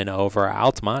getting the win over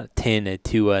Altamont,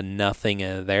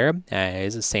 10-0 there,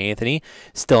 as St. Anthony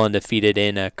still undefeated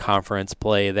in conference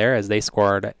play there, as they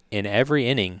scored in every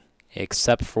inning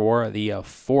except for the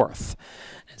 4th,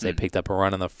 as they picked up a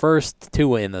run in the first,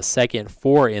 2 in the second,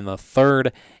 4 in the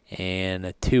third,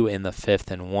 and 2 in the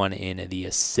 5th, and 1 in the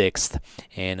 6th.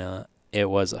 And it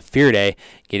was Fearday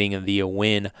getting the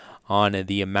win on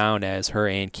the mound, as her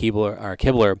and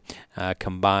Kibler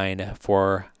combined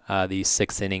for the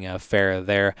 6th inning affair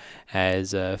there,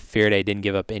 as Fearday didn't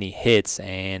give up any hits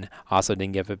and also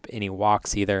didn't give up any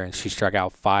walks either, and she struck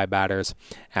out 5 batters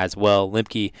as well.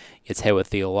 Limke gets hit with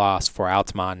the loss for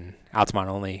Altamont, and Altamont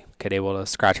only could able to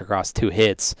scratch across 2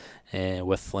 hits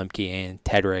with Limke and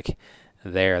Tedrick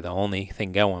there, the only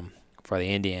thing going for the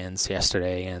Indians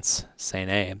yesterday against St.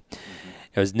 A.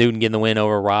 It was Newton getting the win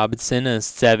over Robinson,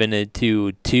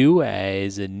 7-2,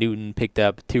 as Newton picked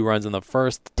up 2 runs in the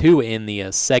first, 2 in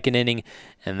the second inning,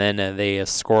 and then they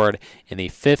scored in the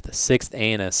 5th, 6th,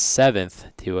 and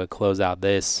 7th to close out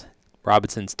this.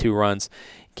 Robinson's 2 runs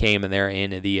came in there in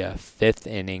the 5th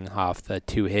inning off the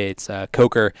 2 hits.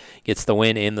 Coker gets the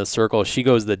win in the circle. She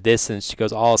goes the distance. She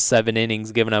goes all 7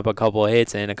 innings, giving up a couple of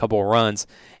hits and a couple of runs,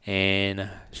 and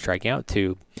striking out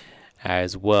 2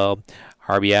 as well.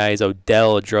 RBIs,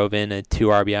 Odell drove in 2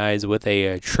 RBIs with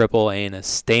a triple, and a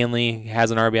Stanley has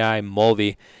an RBI.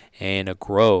 Mulvey and a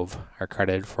Grove are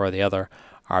credited for the other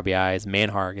RBIs.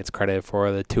 Manhart gets credited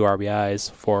for the 2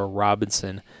 RBIs for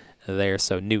Robinson there.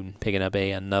 So Newton picking up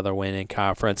another win in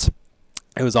conference.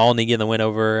 It was Aldney getting the win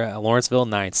over Lawrenceville,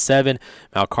 9-7.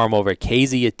 Mount Carmel over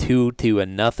Casey,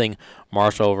 2-0.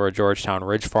 Marshall over Georgetown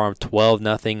Ridge Farm,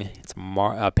 12-0. It's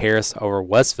Paris over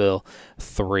Westville,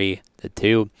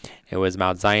 3-2. It was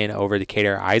Mount Zion over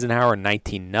Decatur Eisenhower,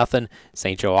 19-0.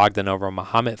 St. Joe Ogden over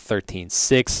Mahomet,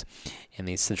 13-6. In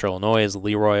the Central Illinois,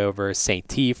 Leroy over St.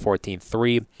 T,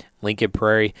 14-3. Lincoln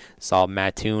Prairie saw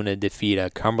Mattoon defeat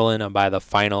Cumberland by the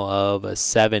final of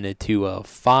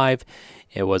 7-5.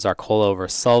 It was Arcola over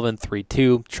Sullivan,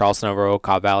 3-2. Charleston over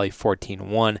Okaw Valley,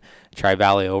 14-1.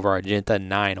 Tri-Valley over Argenta,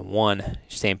 9-1.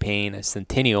 Champaign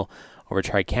Centennial over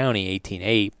Tri-County,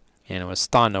 18-8. And it was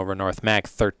Staunton over North Mac,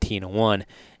 13-1.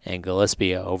 And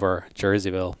Gillespie over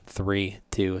Jerseyville,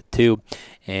 3-2.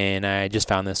 And I just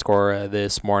found the score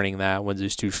this morning that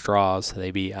Windsor's Two Straws.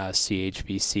 They beat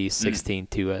CHBC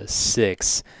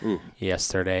 16-6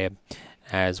 yesterday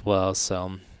as well.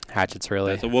 So Hatchet's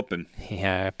really... That's a whooping.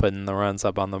 Yeah, putting the runs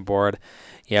up on the board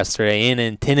yesterday. And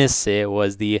in tennis, it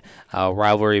was the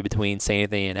rivalry between St.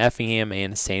 Anthony and Effingham,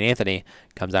 and St. Anthony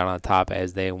comes out on top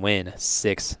as they win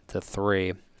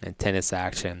 6-3 in tennis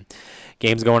action.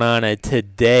 Games going on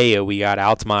today. We got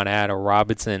Altamont at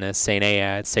Robinson, St. A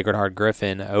at Sacred Heart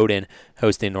Griffin, Odin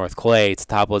hosting North Clay.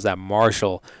 Topples at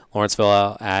Marshall,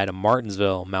 Lawrenceville at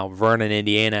Martinsville, Mount Vernon,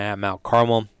 Indiana at Mount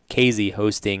Carmel, Casey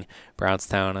hosting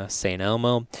Brownstown, St.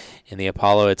 Elmo. In the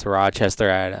Apollo, it's Rochester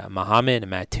at Mahomet,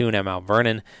 Mattoon at Mount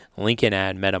Vernon, Lincoln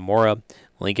at Metamora,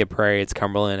 Lincoln Prairie, it's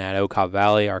Cumberland at Okaw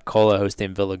Valley, Arcola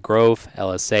hosting Villa Grove,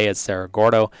 LSA at Cerro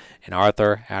Gordo, and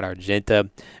Arthur at Argenta.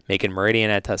 Macon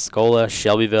Meridian at Tuscola,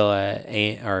 Shelbyville at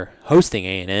hosting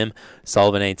A&M,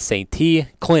 Sullivan at St. T,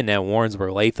 Clinton at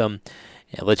Warrensburg Latham,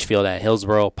 Litchfield at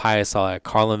Hillsboro, Piasol at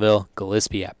Carlinville,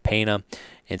 Gillespie at Pana.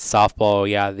 In softball,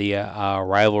 we got the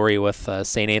rivalry with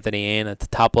St. Anthony and at the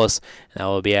Topless, and that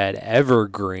will be at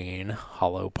Evergreen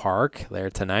Hollow Park there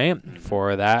tonight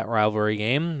for that rivalry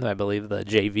game. I believe the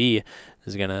JV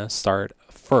is going to start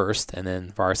first, and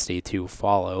then varsity to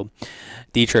follow.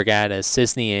 Dietrich at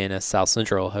Sisney and South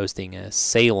Central hosting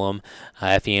Salem.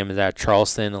 FEM is at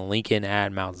Charleston, Lincoln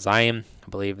at Mount Zion. I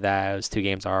believe that those two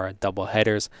games are double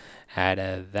headers at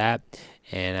that.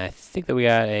 And I think that we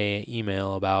got an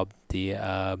email about the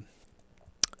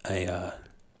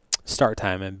start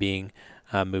time and being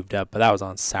moved up, but that was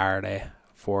on Saturday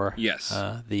for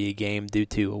the game due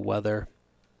to weather.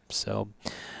 So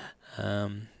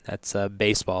that's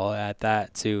baseball at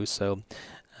that too. So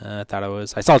I thought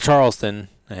I saw Charleston,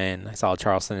 and I saw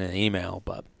Charleston in the email,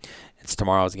 but it's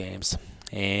tomorrow's games.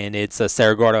 And it's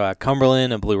Cerro Gordo at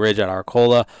Cumberland, and Blue Ridge at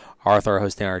Arcola, Arthur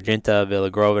hosting Argenta, Villa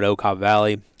Grove at Okaw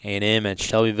Valley, A&M at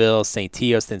Shelbyville, St.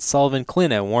 T hosting Sullivan,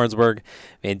 Clinton at Warrensburg,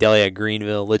 Vandalia at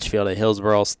Greenville, Litchfield at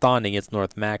Hillsboro, Staunton against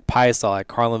North Mac, Piasol at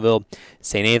Carlinville,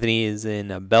 St. Anthony is in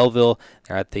Belleville.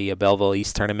 They're at the Belleville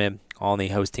East Tournament, Olney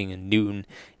hosting Newton.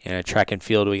 And at track and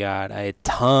field, we got a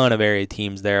ton of area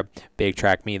teams there. Big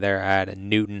track meet there at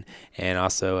Newton, and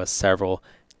also several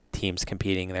teams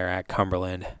competing there at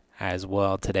Cumberland as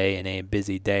well today, in a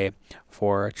busy day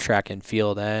for track and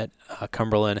field at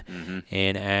Cumberland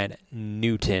and at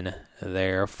Newton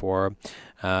there for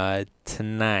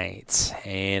tonight.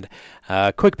 And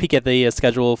a quick peek at the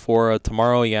schedule for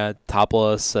tomorrow. You got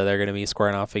Topless. They're going to be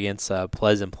squaring off against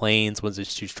Pleasant Plains.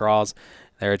 Windsor's Two Straws.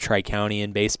 They're at Tri-County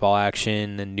in baseball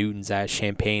action, and Newton's at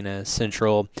Champaign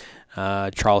Central.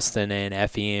 Charleston and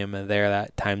FEM there.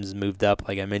 That time's moved up,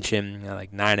 like I mentioned,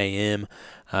 like 9 a.m.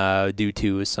 Due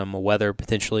to some weather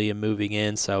potentially moving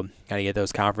in. So got to get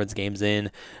those conference games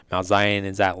in. Mount Zion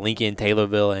is at Lincoln,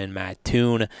 Taylorville, and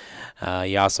Mattoon.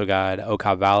 You also got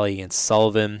Okaw Valley and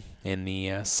Sullivan. In the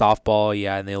softball,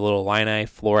 in the Little Illini,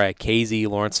 Flora at Casey,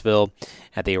 Lawrenceville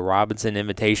at the Robinson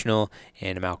Invitational,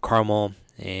 and Mount Carmel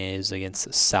is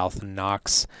against South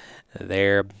Knox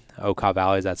there. Okaw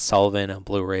Valley is at Sullivan,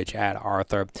 Blue Ridge at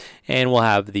Arthur. And we'll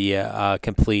have the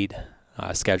complete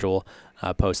schedule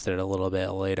posted a little bit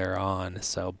later on.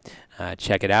 So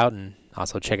check it out, and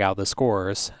also check out the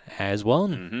scores as well.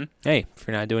 Hey, if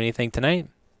you're not doing anything tonight,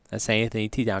 that's St. Anthony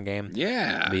T-Town game.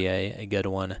 Yeah. Be a good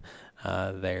one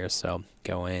there. So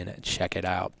go in and check it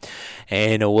out.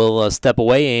 And we'll step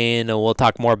away, and we'll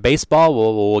talk more baseball.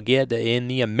 We'll get in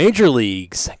the major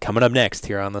leagues coming up next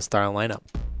here on the Starting Lineup.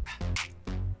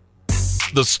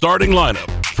 The Starting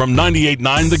Lineup from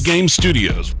 98.9 The Game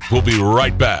Studios. We'll be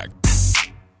right back.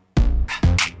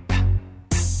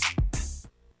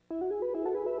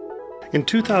 In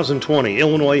 2020,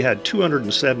 Illinois had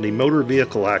 270 motor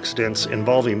vehicle accidents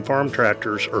involving farm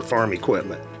tractors or farm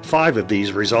equipment. 5 of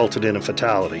these resulted in a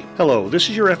fatality. Hello, this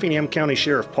is your Effingham County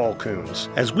Sheriff Paul Coons.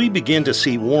 As we begin to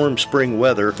see warm spring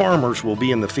weather, farmers will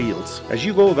be in the fields. As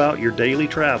you go about your daily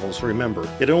travels, remember,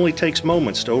 it only takes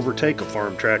moments to overtake a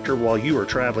farm tractor while you are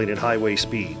traveling at highway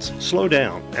speeds. Slow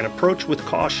down and approach with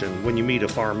caution when you meet a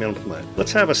farm implement.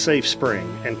 Let's have a safe spring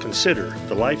and consider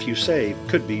the life you save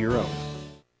could be your own.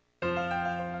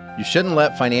 You shouldn't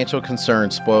let financial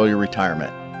concerns spoil your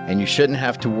retirement, and you shouldn't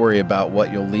have to worry about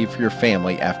what you'll leave for your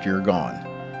family after you're gone.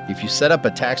 If you set up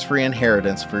a tax-free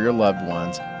inheritance for your loved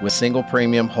ones with single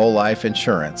premium whole life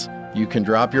insurance, you can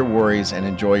drop your worries and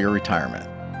enjoy your retirement.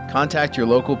 Contact your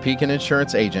local Pekin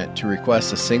Insurance agent to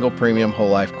request a single premium whole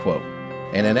life quote.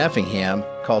 And in Effingham,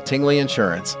 call Tingley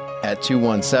Insurance at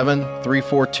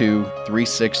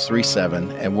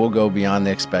 217-342-3637 and we'll go beyond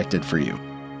the expected for you.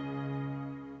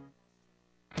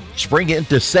 Spring in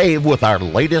to save with our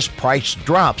latest price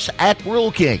drops at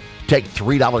Rural King. Take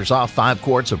 $3 off 5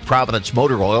 quarts of Providence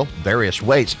motor oil, various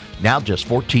weights, now just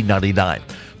 $14.99.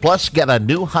 Plus, get a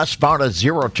new Husqvarna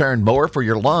zero-turn mower for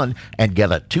your lawn and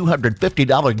get a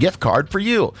 $250 gift card for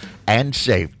you. And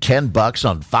save $10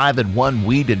 on 5-in-1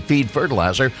 weed and feed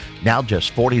fertilizer, now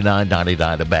just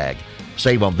 $49.99 a bag.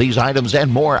 Save on these items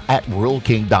and more at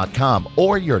RuralKing.com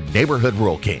or your neighborhood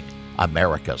Rural King,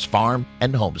 America's farm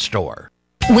and home store.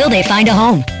 Will they find a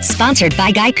home? Sponsored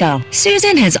by Geico.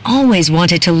 Susan has always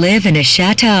wanted to live in a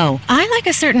chateau. I like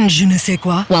a certain je ne sais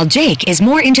quoi. While Jake is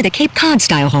more into the Cape Cod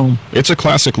style home. It's a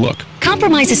classic look.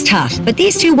 Compromise is tough, but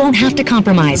these two won't have to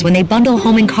compromise when they bundle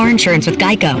home and car insurance with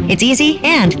Geico. It's easy,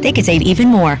 and they could save even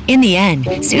more. In the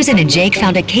end, Susan and Jake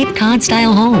found a Cape Cod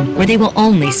style home where they will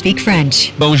only speak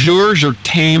French. Bonjour, je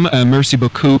t'aime, merci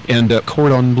beaucoup, and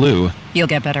cordon bleu. You'll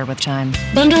get better with time.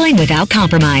 Bundling without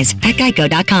compromise at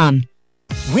Geico.com.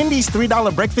 Wendy's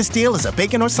 $3 breakfast deal is a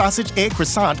bacon or sausage egg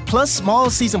croissant plus small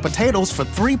seasoned potatoes for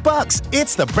 $3.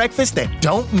 It's the breakfast that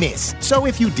don't miss. So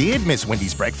if you did miss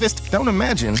Wendy's breakfast, don't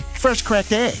imagine. Fresh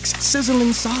cracked eggs,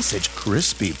 sizzling sausage,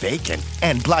 crispy bacon,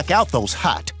 and block out those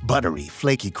hot, buttery,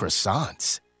 flaky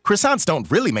croissants. Croissants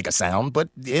don't really make a sound, but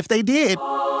if they did,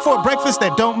 for a breakfast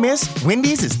that don't miss,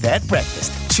 Wendy's is that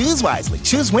breakfast. Choose wisely.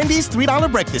 Choose Wendy's $3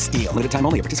 breakfast deal. Limited time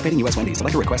only at participating U.S. Wendy's.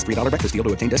 Select a request $3 breakfast deal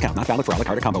to obtain discount. Not valid for a la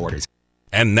carte or combo orders.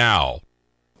 And now,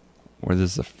 where this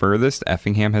is the furthest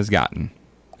Effingham has gotten,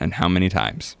 and how many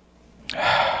times?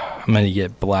 I'm going to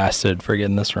get blasted for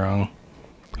getting this wrong.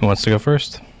 Who wants to go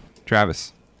first?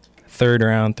 Travis. Third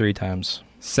round, 3 times.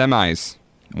 Semis.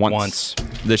 Once.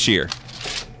 This year.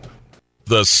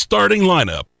 The starting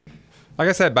lineup. Like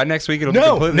I said, by next week it'll be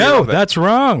completely irrelevant. That's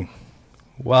wrong.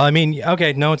 Well, I mean,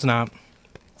 okay, no, it's not.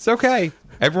 It's okay.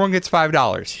 Everyone gets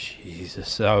 $5.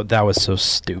 Jesus, that was so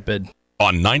stupid.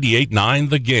 On 98.9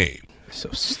 The Game. So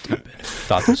stupid.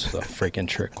 Thought this was a freaking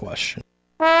trick question.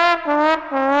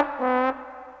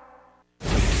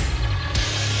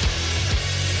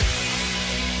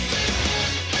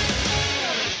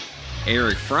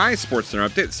 Eric Fry, Sports Center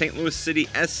update. St. Louis City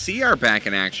SC are back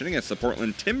in action against the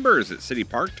Portland Timbers at City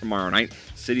Park tomorrow night.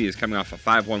 City is coming off a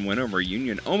 5-1 win over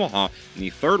Union Omaha in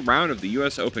the third round of the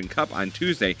U.S. Open Cup on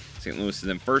Tuesday. St. Louis is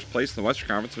in first place in the Western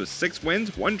Conference with 6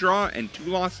 wins, 1 draw, and 2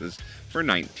 losses for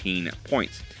 19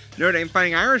 points. Notre Dame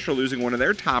Fighting Irish are losing one of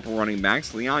their top running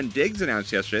backs. Leon Diggs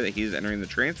announced yesterday that he is entering the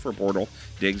transfer portal.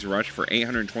 Diggs rushed for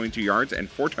 822 yards and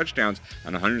 4 touchdowns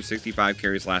on 165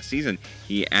 carries last season.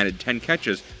 He added 10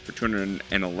 catches for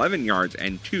 211 yards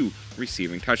and 2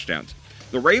 receiving touchdowns.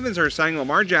 The Ravens are signing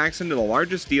Lamar Jackson to the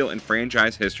largest deal in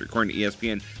franchise history. According to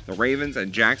ESPN, the Ravens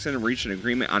and Jackson reached an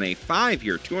agreement on a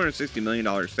 5-year, $260 million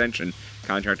extension. The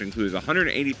contract includes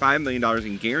 $185 million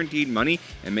in guaranteed money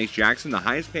and makes Jackson the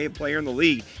highest paid player in the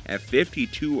league at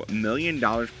 $52 million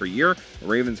per year. The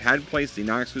Ravens had placed the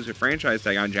non-exclusive franchise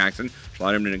tag on Jackson, which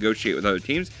allowed him to negotiate with other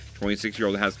teams.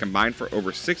 26-year-old has combined for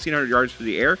over 1,600 yards through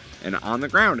the air and on the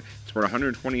ground, scored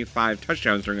 125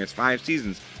 touchdowns during his 5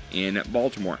 seasons in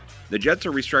Baltimore. The Jets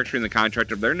are restructuring the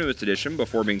contract of their newest addition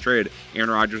before being traded. Aaron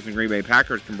Rodgers and Green Bay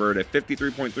Packers converted a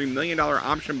 $53.3 million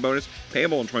option bonus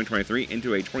payable in 2023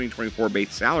 into a 2024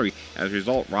 base salary. As a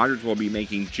result, Rodgers will be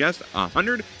making just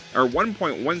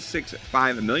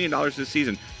 $1.165 million this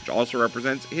season, which also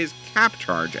represents his cap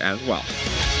charge as well.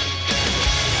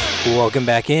 Welcome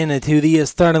back into the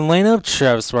starting lineup.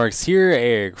 Travis Sparks here,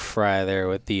 Eric Fry there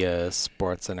with the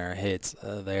Sports Center hits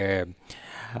there.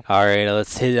 All right,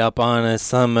 let's hit up on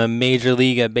some Major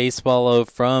League Baseball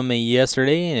from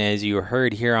yesterday. And as you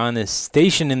heard here on this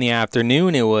station in the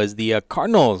afternoon, it was the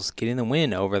Cardinals getting the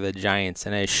win over the Giants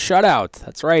in a shutout.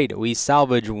 That's right, we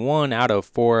salvaged 1 out of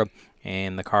 4,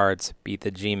 and the Cards beat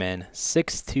the G-Men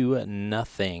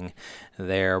 6-0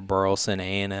 there. Burleson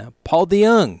and Paul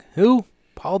DeYoung. Who?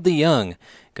 Paul DeYoung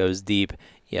goes deep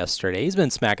yesterday. He's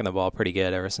been smacking the ball pretty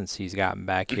good ever since he's gotten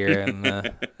back here in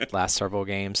the last several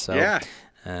games. So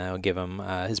I'll give him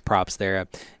his props there.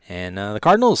 And the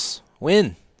Cardinals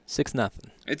win 6-0.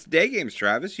 It's day games,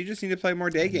 Travis. You just need to play more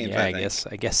day games. Yeah,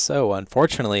 I guess so.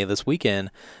 Unfortunately, this weekend,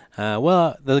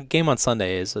 the game on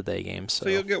Sunday is a day game. So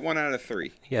you'll get 1 out of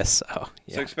 3. Yes. So,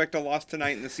 yeah. So expect a loss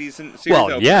tonight in the series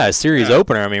series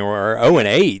opener. I mean, we're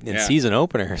 0-8 in season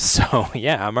opener. So,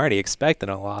 yeah, I'm already expecting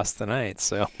a loss tonight.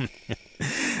 So,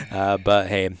 but,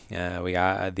 hey, we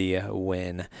got the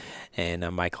win,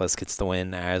 and Michaelis gets the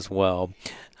win as well.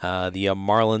 The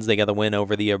Marlins, they got the win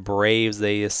over the Braves.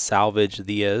 They salvaged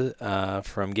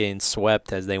from getting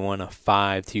swept as they won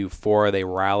 5-4. They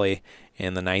rally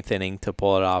in the 9th inning to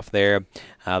pull it off there.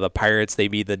 The Pirates, they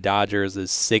beat the Dodgers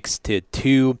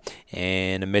 6-2,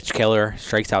 and Mitch Keller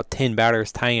strikes out 10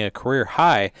 batters, tying a career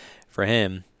high for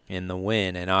him in the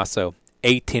win. And also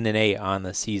 18-8 on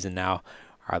the season now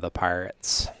are the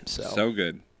Pirates. So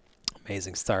good.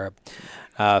 Amazing start.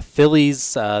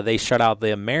 Phillies, they shut out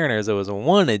the Mariners. It was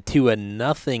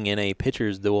 1-2 in a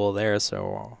pitcher's duel there,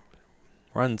 so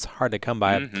runs hard to come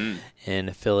by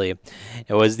in Philly.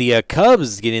 It was the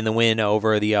Cubs getting the win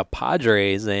over the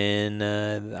Padres, and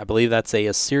I believe that's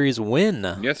a series win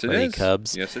for the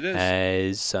Cubs. Yes, it is.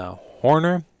 As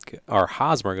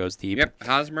Hosmer goes deep. Yep,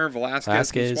 Hosmer,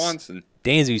 Velasquez, and Swanson.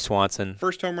 Dansby Swanson.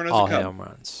 First home run as a Cub. Cub. Home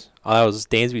runs. Oh, that was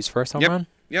Dansby's first home run?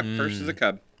 Yep, first as a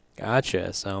Cub.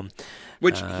 Gotcha. So,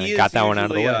 which he got is that one out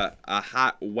of the way. A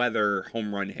hot weather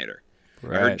home run hitter.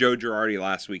 Right. I heard Joe Girardi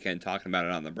last weekend talking about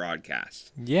it on the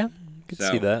broadcast. Yeah, could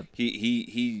see that.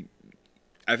 He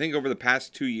I think over the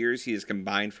past 2 years he has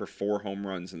combined for 4 home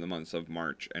runs in the months of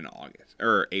March and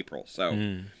April. So,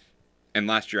 and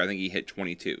last year I think he hit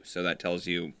 22. So that tells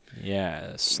you,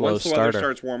 slow once the starter. weather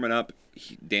starts warming up,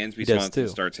 Dansby Swanson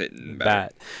starts hitting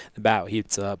better. The bat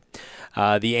heats up.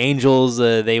 The Angels,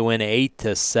 they win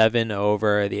 8-7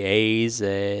 over the A's.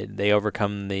 They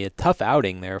overcome the tough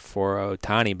outing there for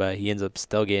Ohtani, but he ends up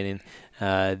still getting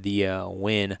the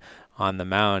win on the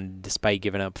mound despite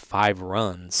giving up 5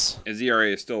 runs. His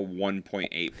ERA is still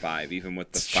 1.85, even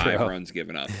with the 5 runs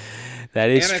given up. That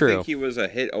is true. And I think he was a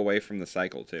hit away from the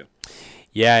cycle, too.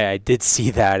 Yeah, I did see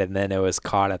that, and then it was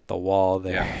caught at the wall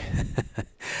there.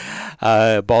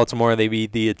 Yeah. Baltimore, they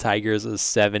beat the Tigers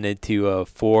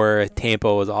 7-4.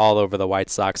 Tampa was all over the White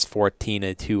Sox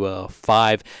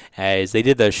 14-5 as they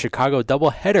did the Chicago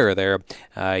doubleheader there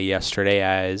yesterday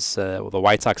as the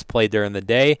White Sox played during the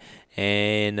day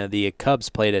and the Cubs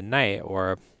played at night,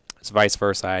 or it's vice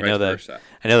versa. I know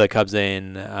the Cubs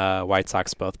and White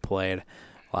Sox both played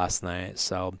last night.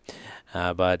 So,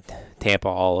 but Tampa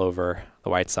all over the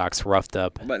White Sox, roughed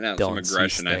up. Letting out some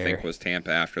aggression, I think, was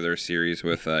Tampa after their series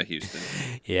with Houston.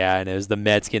 Yeah, and it was the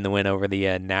Mets getting the win over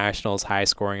the Nationals,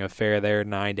 high-scoring affair there,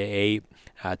 9-8.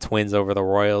 Twins over the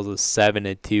Royals,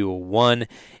 7-2-1.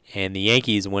 And the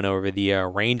Yankees win over the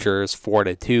Rangers,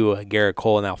 4-2. Garrett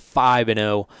Cole now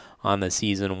 5-0 on the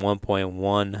season,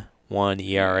 1.11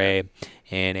 ERA.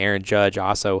 And Aaron Judge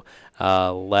also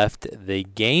left the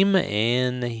game,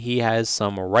 and he has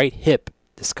some right hip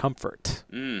discomfort.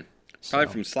 Probably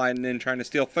from sliding in, trying to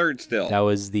steal third still. That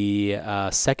was the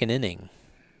second inning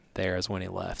there is when he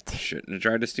left. Shouldn't have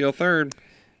tried to steal third.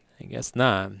 I guess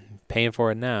not. Paying for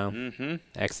it now.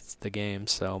 Exits the game.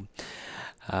 So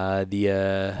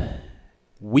the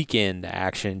weekend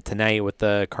action tonight with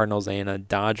the Cardinals and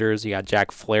Dodgers. You got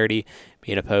Jack Flaherty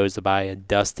being opposed by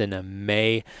Dustin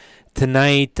May.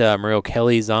 Tonight, Mario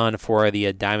Kelly's on for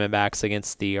the Diamondbacks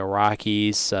against the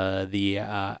Rockies.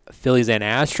 The Phillies and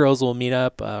Astros will meet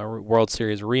up, World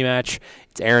Series rematch.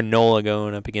 It's Aaron Nola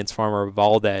going up against Farmer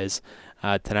Valdez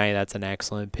tonight. That's an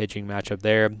excellent pitching matchup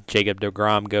there. Jacob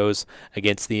deGrom goes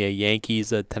against the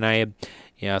Yankees tonight.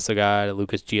 You also got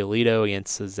Lucas Giolito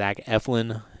against Zach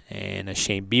Eflin. And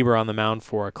Shane Bieber on the mound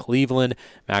for Cleveland.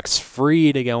 Max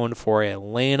Fried going for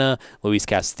Atlanta. Luis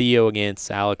Castillo against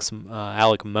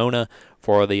Alec Mona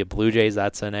for the Blue Jays.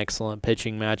 That's an excellent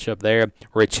pitching matchup there.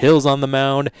 Rich Hill's on the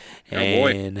mound.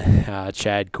 And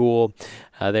Chad Kuhl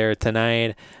there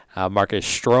tonight. Marcus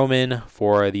Stroman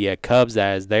for the Cubs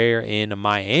as they're in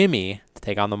Miami to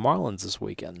take on the Marlins this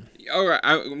weekend. All right,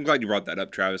 I'm glad you brought that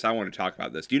up, Travis. I want to talk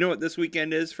about this. Do you know what this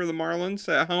weekend is for the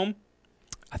Marlins at home?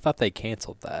 I thought they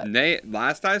canceled that.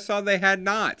 Last I saw, they had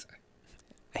not.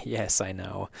 Yes, I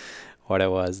know what it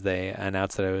was. They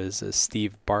announced that it was a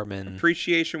Steve Bartman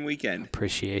Appreciation Weekend.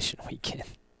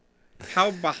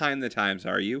 How behind the times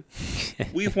are you?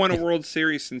 We've won a World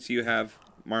Series since you have,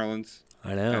 Marlins.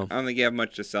 I know. I don't think you have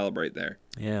much to celebrate there.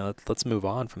 Yeah, let's move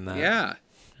on from that. Yeah.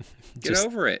 Get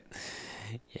over it.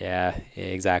 Yeah,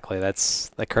 exactly. That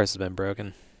curse has been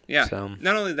broken. Yeah. So.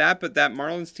 Not only that, but that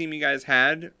Marlins team you guys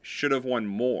had should have won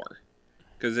more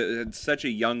because it's such a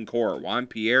young core. Juan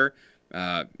Pierre,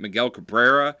 Miguel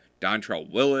Cabrera,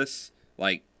 Dontrell Willis,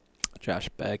 like Josh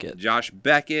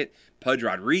Beckett, Pudge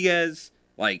Rodriguez,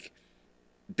 like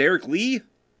Derek Lee.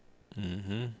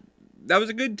 Mm-hmm. That was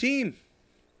a good team.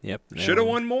 Yep. Should have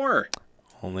won more.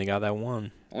 Only got that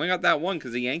one. Only got that one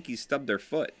because the Yankees stubbed their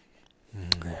foot.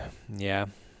 Yeah,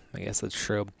 I guess that's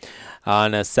true.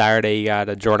 On a Saturday, you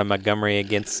got Jordan Montgomery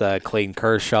against Clayton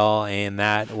Kershaw, and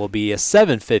that will be a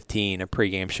 7:15 a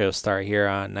pregame show start here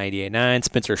on 98.9.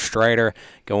 Spencer Strider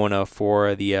going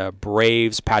for the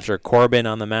Braves. Patrick Corbin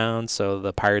on the mound, so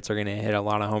the Pirates are going to hit a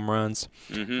lot of home runs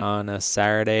on a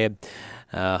Saturday.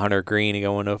 Hunter Green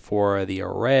going for the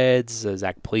Reds.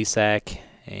 Zach Plesac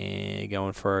and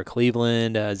going for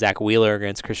Cleveland. Zach Wheeler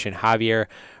against Christian Javier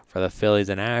for the Phillies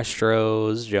and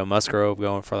Astros. Joe Musgrove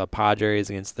going for the Padres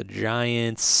against the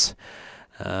Giants.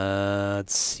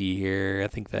 Let's see here. I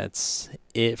think that's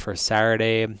it for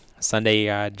Saturday.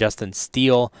 Sunday, Justin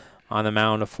Steele on the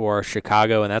mound for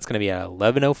Chicago, and that's going to be at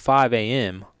 11:05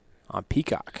 a.m. on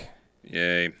Peacock.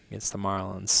 Yay. Against the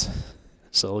Marlins.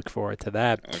 So look forward to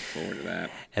that. I look forward to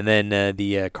that. And then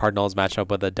the Cardinals match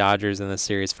up with the Dodgers in the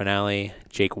series finale.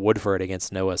 Jake Woodford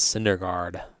against Noah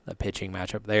Syndergaard, the pitching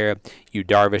matchup there. Yu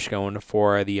Darvish going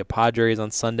for the Padres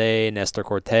on Sunday. Nestor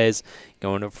Cortez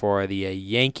going for the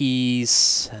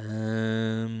Yankees.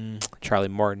 Charlie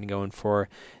Morton going for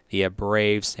the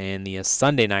Braves. And the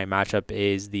Sunday night matchup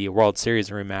is the World Series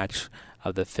rematch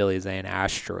of the Phillies and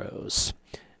Astros.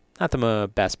 Not the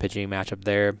best pitching matchup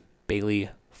there. Bailey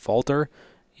Falter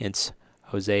against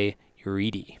Jose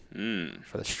Uridi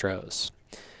for the Stros.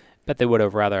 Bet they would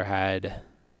have rather had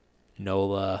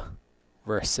Nola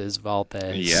versus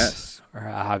Valdez. Yes. Or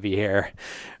Javier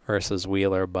versus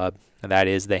Wheeler, but that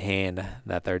is the hand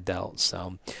that they're dealt.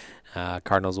 So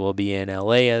Cardinals will be in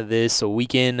LA this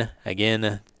weekend.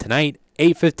 Again, tonight,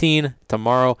 8:15,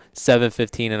 tomorrow,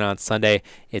 7:15, and on Sunday,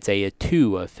 it's a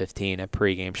 2:15 a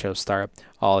pregame show start,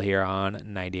 all here on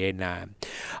 98.9.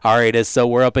 All right, so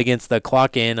we're up against the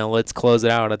clock, and let's close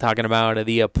it out talking about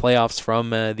the playoffs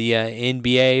from the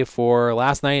NBA for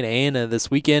last night and this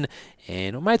weekend.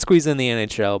 And we might squeeze in the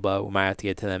NHL, but we might have to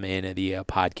get to them in the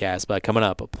podcast. But coming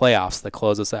up, playoffs to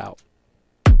close us out.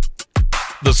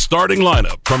 The starting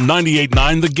lineup from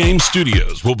 98.9 The Game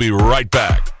Studios. We'll be right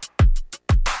back.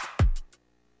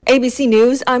 ABC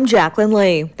News, I'm Jacqueline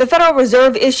Lee. The Federal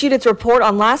Reserve issued its report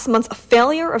on last month's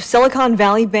failure of Silicon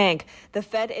Valley Bank. The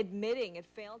Fed admitting it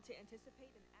failed to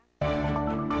anticipate.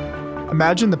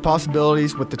 Imagine the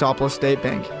possibilities with the Topless State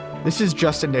Bank. This is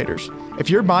Justin Naders.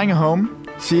 If you're buying a home,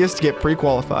 see us to get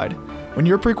pre-qualified. When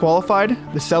you're pre-qualified,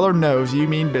 the seller knows you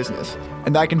mean business,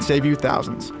 and that can save you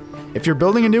thousands. If you're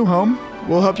building a new home,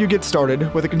 we'll help you get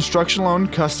started with a construction loan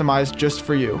customized just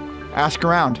for you. Ask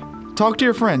around. Talk to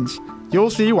your friends. You'll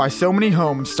see why so many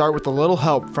homes start with a little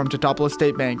help from Totopolis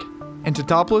State Bank. And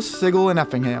Totopolis, Sigel, and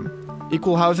Effingham.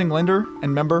 Equal housing lender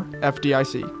and member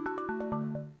FDIC.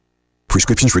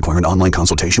 Prescriptions require an online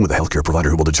consultation with a healthcare provider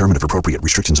who will determine if appropriate.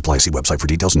 Restrictions apply. See website for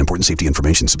details and important safety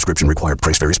information. Subscription required.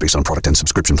 Price varies based on product and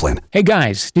subscription plan. Hey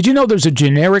guys, did you know there's a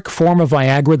generic form of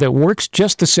Viagra that works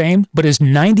just the same but is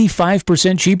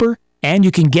 95% cheaper? And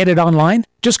you can get it online?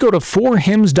 Just go to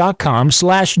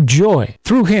 4hims.com/joy.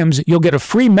 Through Hims, you'll get a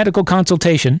free medical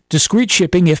consultation, discreet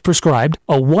shipping if prescribed,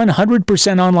 a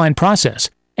 100% online process,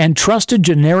 and trusted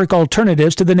generic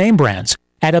alternatives to the name brands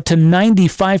at up to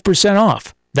 95%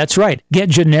 off. That's right, get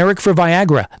generic for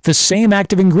Viagra, the same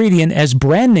active ingredient as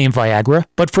brand name Viagra,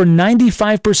 but for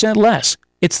 95% less.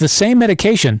 It's the same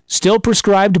medication, still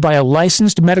prescribed by a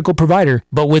licensed medical provider,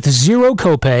 but with zero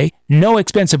copay, no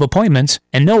expensive appointments,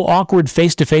 and no awkward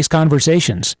face-to-face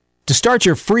conversations. To start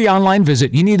your free online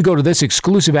visit, you need to go to this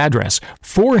exclusive address,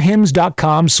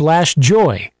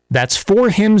 4hims.com/joy. That's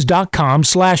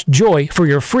 4hims.com/joy for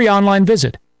your free online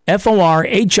visit.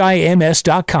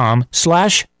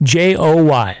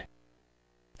 FORHIMS.com/JOY.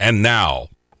 And now.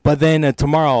 But then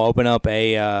tomorrow I'll open up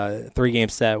a 3-game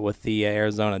set with the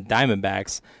Arizona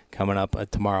Diamondbacks coming up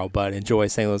tomorrow. But enjoy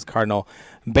St. Louis Cardinal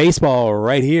baseball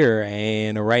right here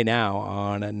and right now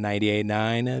on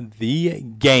 98.9 The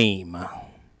Game.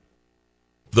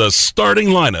 The starting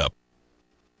lineup.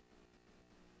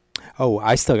 Oh,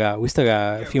 we still got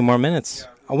a few more minutes.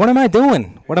 What am I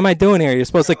doing? What am I doing here? You're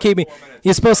supposed to keep me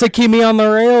on the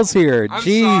rails here.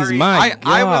 Jeez, sorry. my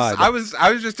God. I was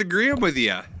just agreeing with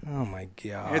you. Oh my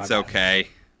God. It's okay.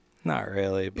 Not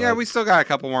really. But Yeah, we still got a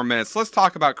couple more minutes. Let's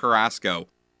talk about Carrasco.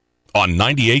 On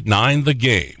 98.9 The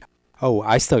Game. Oh,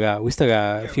 we still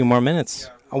got a few more minutes.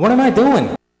 What am I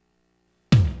doing?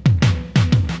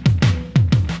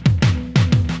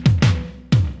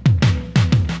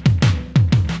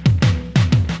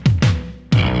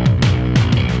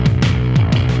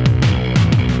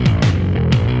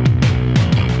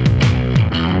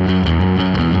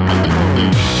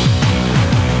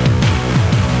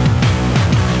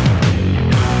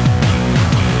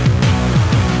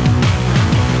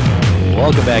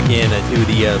 back in to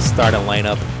the starting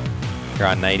lineup here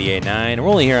on 98.9. We're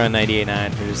only here on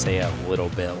 98.9 for just a little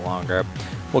bit longer.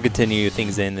 We'll continue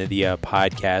things into the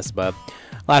podcast, but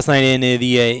last night into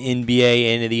the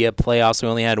NBA, into the playoffs, we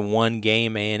only had one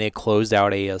game, and it closed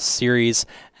out a series.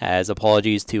 As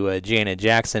apologies to Janet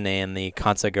Jackson and the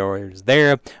concertgoers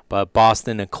there, but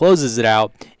Boston closes it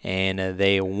out, and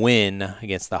they win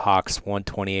against the Hawks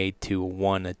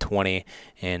 128-120,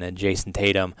 and Jason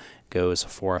Tatum goes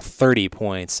for 30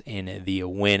 points in the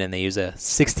win, and they use a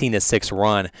 16-6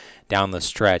 run down the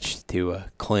stretch to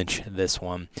clinch this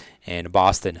one. And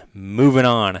Boston moving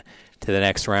on to the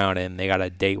next round, and they got a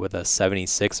date with the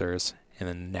 76ers in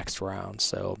the next round.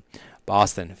 So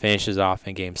Boston finishes off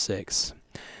in Game 6.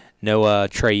 No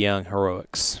Trae Young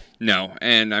heroics. No,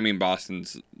 and I mean,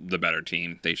 Boston's the better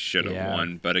team. They should have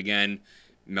won. But again,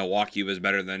 Milwaukee was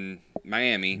better than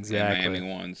Miami. Exactly. And Miami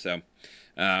won. So,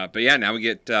 but yeah, now we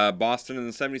get Boston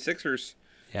and the 76ers.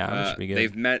 Yeah, that should be good.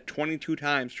 They've met 22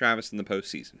 times, Travis, in the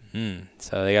postseason.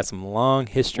 So they got some long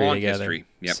history together.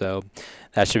 Yep. So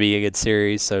that should be a good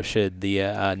series. So should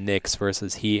the Knicks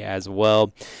versus Heat as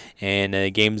well.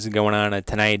 And games going on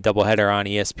tonight, doubleheader on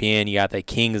ESPN. You got the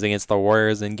Kings against the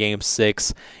Warriors in Game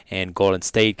 6, and Golden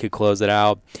State could close it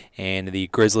out. And the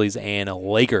Grizzlies and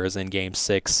Lakers in Game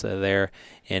 6 there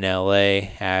in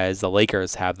LA, as the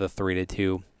Lakers have the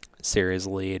 3-2 series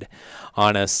lead.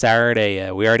 On a Saturday,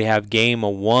 we already have Game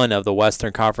 1 of the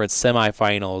Western Conference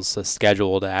semifinals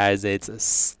scheduled, as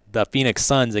it's the Phoenix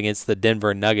Suns against the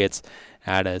Denver Nuggets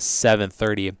at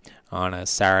 7:30 on a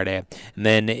Saturday. And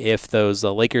then if those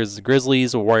Lakers,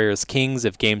 Grizzlies, Warriors, Kings,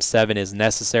 if Game 7 is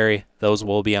necessary, those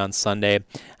will be on Sunday.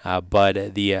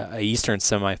 But the Eastern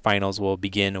semifinals will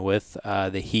begin with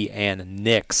the Heat and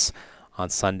Knicks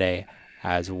on Sunday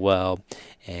as well.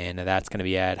 And that's going to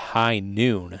be at high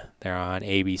noon there on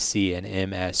ABC and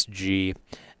MSG.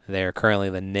 They're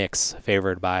currently the Knicks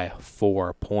favored by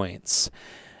 4 points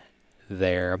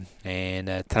there.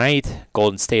 And tonight,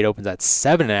 Golden State opens at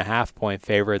 7.5-point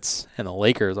favorites, and the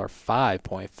Lakers are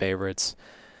 5-point favorites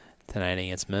tonight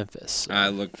against Memphis. I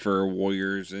look for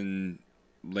Warriors and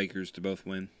Lakers to both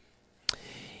win.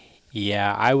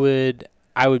 Yeah, I would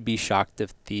be shocked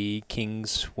if the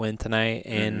Kings win tonight,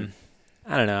 and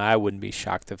I don't know. I wouldn't be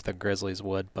shocked if the Grizzlies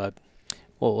would, but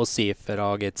we'll see if it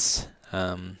all gets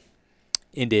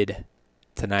ended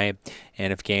tonight,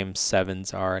 and if Game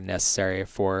 7s are necessary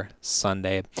for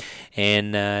Sunday.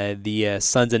 And the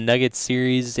Suns and Nuggets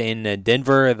series in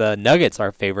Denver, the Nuggets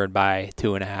are favored by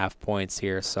 2.5 points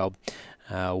here. So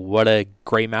what a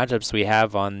great matchups we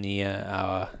have on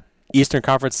the Eastern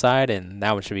Conference side, and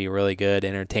that one should be really good,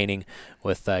 entertaining,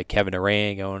 with Kevin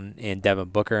Durant going and Devin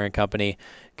Booker and company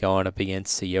going up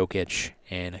against Jokic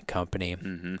and company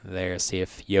there. See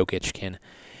if Jokic can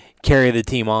carry the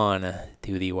team on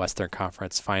to the Western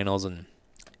Conference Finals, and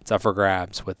it's up for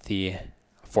grabs with the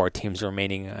 4 teams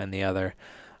remaining on the other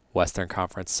Western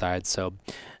Conference side. So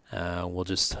we'll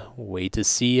just wait to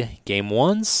see Game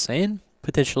 1s and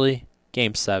potentially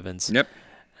Game 7s. Yep.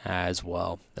 As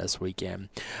well this weekend.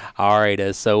 All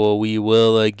right, so we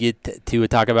will get to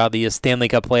talk about the Stanley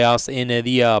Cup playoffs in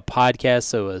the podcast,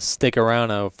 so stick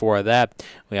around for that.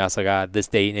 We also got this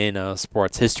date in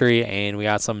sports history, and we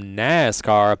got some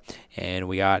NASCAR, and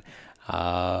we got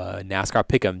NASCAR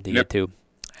Pick'em to get to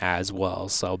as well.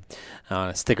 So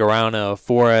stick around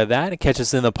for that. Catch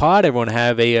us in the pod. Everyone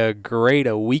have a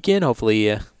great weekend.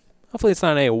 Hopefully it's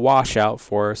not a washout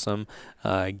for some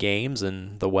games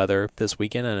and the weather this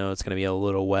weekend. I know it's going to be a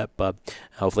little wet, but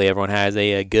hopefully everyone has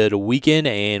a good weekend,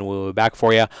 and we'll be back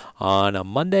for you on a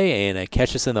Monday, and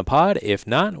catch us in the pod. If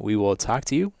not, we will talk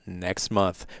to you next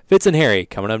month. Fitz and Harry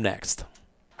coming up next.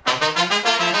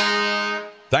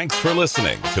 Thanks for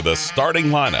listening to the starting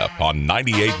lineup on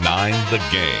 98.9 The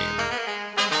Game.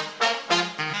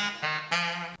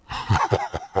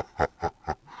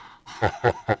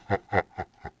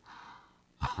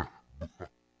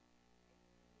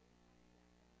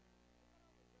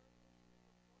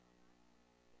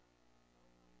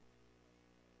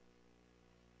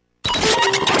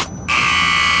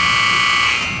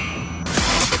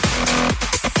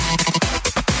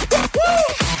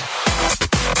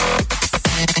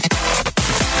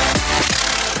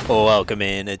 Welcome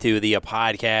in to the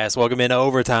podcast. Welcome into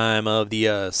overtime of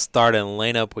the starting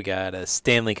lineup. We got a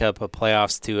Stanley Cup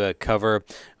playoffs to cover.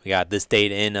 We got this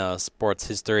date in sports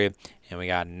history, and we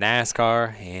got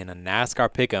NASCAR and a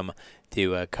NASCAR Pick'em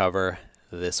to cover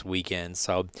this weekend.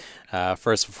 So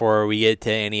first, before we get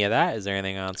to any of that, is there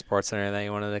anything on SportsCenter that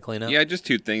you wanted to clean up? Yeah, just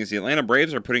 2 things. The Atlanta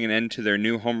Braves are putting an end to their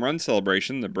new home run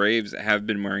celebration. The Braves have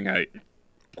been wearing a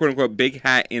quote-unquote big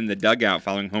hat in the dugout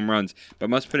following home runs, but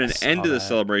must put an end to the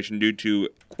celebration due to,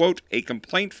 quote, a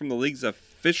complaint from the league's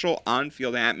official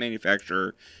on-field hat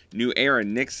manufacturer. New Era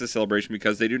nixed the celebration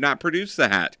because they do not produce the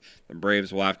hat. The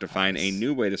Braves will have to find a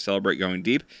new way to celebrate going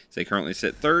deep, as they currently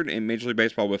sit third in Major League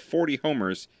Baseball with 40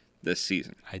 homers this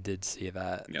season. I did see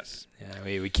that. Yes. Yeah,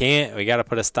 we can't. We got to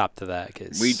put a stop to that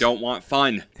because we don't want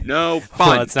fun. No fun.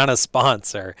 Well, it's not a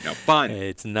sponsor. No fun.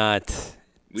 It's not.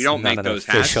 We don't make those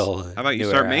hats. How about you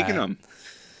start making them?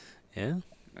 Yeah.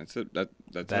 That's an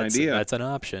idea. That's an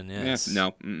option. Yes. Yeah.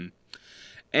 No. Mm-mm.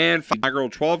 And inaugural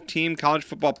 12-team college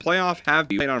football playoff have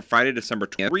been played on Friday, December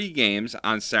 20th. 3 games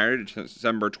on Saturday,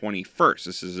 December 21st.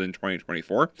 This is in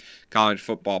 2024. College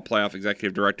football playoff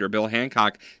executive director Bill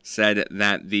Hancock said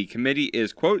that the committee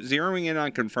is, quote, zeroing in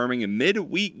on confirming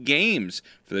midweek games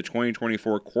for the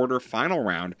 2024 quarterfinal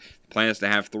round. The plan is to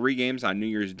have 3 games on New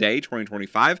Year's Day,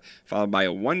 2025, followed by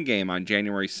a 1 game on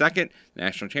January 2nd. The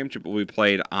national championship will be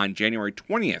played on January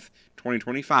 20th,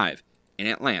 2025 in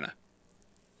Atlanta.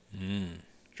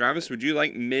 Travis, would you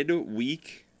like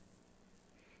midweek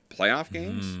playoff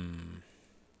games?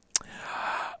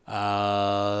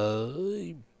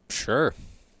 Sure.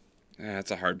 Yeah, that's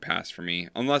a hard pass for me.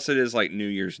 Unless it is like New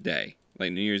Year's Day.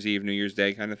 Like New Year's Eve, New Year's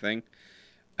Day kind of thing.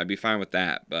 I'd be fine with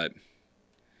that, but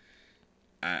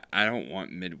I don't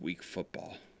want midweek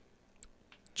football.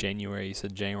 You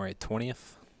said January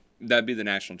 20th? That'd be the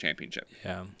national championship.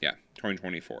 Yeah. Yeah,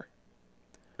 2024. Or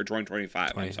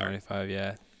 2025, 2025,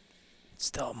 yeah.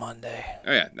 Still Monday.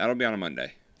 Oh, yeah, that'll be on a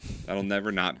Monday. That'll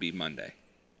never not be Monday.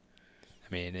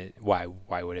 I mean, why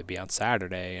would it be on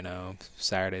Saturday? You know,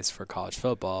 Saturday's for college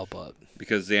football, but...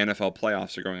 Because the NFL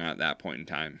playoffs are going on at that point in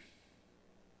time.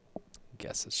 I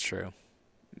guess it's true.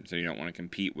 So you don't want to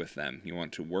compete with them. You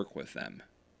want to work with them.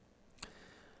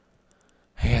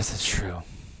 I guess it's true.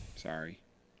 Sorry.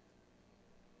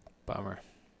 Bummer.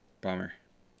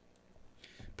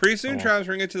 Pretty soon, Travis,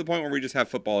 we're going to get to the point where we just have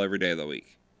football every day of the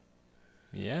week.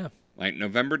 Yeah. Like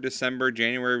November, December,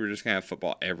 January, we're just going to have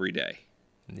football every day.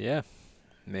 Yeah.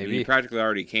 Maybe. You practically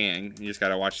already can. You just got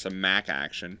to watch some MAC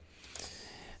action.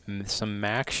 Some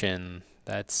action.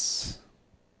 That's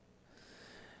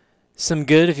some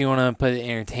good if you want to put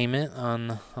entertainment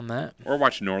on that. Or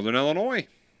watch Northern Illinois.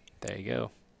 There you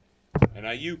go.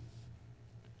 NIU.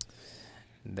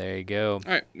 There you go.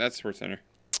 All right, that's SportsCenter.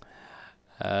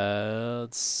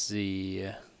 Let's see.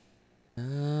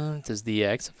 Does the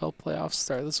XFL playoffs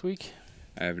start this week?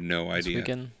 I have no idea. This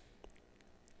weekend?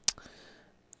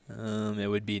 It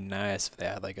would be nice if they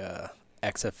had like a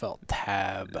XFL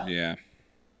tab. Yeah.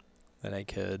 That I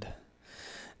could.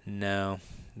 No,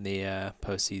 the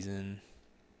postseason.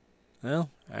 Well,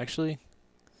 actually,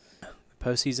 the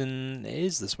postseason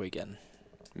is this weekend.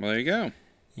 Well, there you go.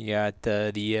 You got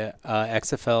the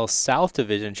XFL South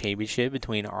Division Championship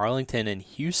between Arlington and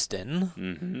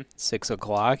Houston, 6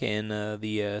 o'clock, and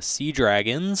the Sea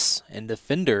Dragons and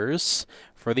Defenders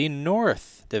for the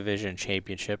North Division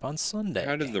Championship on Sunday.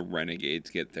 How did the Renegades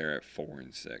get there at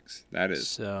 4-6? That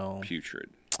is putrid.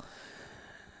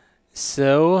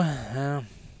 So, there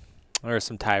are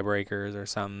some tiebreakers or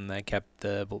something that kept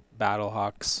the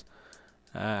Battlehawks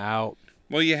out.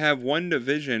 Well, you have one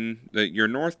division, your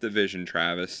North Division,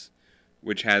 Travis,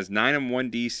 which has 9-1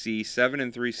 DC,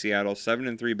 7-3 Seattle,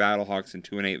 7-3 Battlehawks, and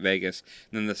 2-8 Vegas.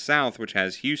 And then the South, which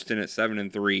has Houston at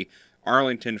 7-3,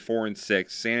 Arlington 4-6,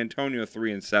 San Antonio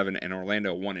 3-7, and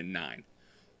Orlando 1-9.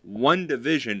 One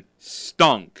division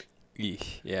stunk.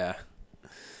 Yeah.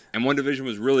 And one division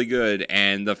was really good,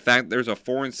 and the fact there's a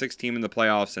 4-6 team in the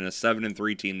playoffs and a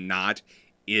 7-3 team not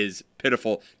is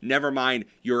pitiful. Never mind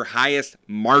your highest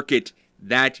market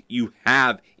that you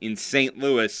have in St.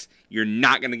 Louis. You're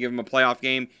not going to give them a playoff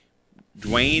game.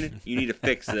 Dwayne, you need to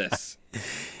fix this.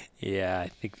 Yeah, I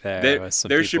think there was some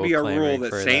there should be a rule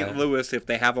that St. Louis, if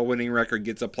they have a winning record,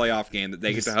 gets a playoff game that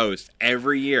they get to host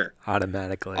every year.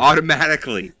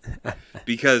 Automatically.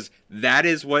 Because that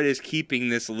is what is keeping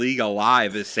this league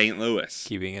alive is St. Louis.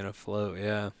 Keeping it afloat,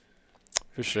 yeah.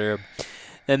 For sure.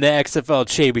 Then the XFL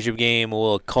Championship game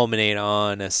will culminate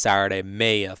on a Saturday,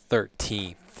 May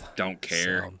 13th. Don't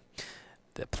care. So,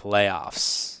 the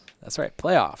playoffs. That's right,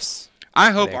 playoffs.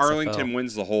 I hope Arlington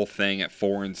wins the whole thing at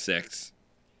 4-6.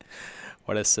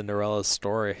 What a Cinderella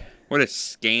story. What a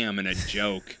scam and a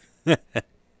joke.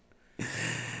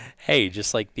 Hey,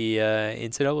 just like the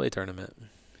NCAA tournament.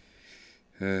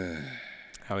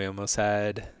 How we almost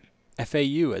had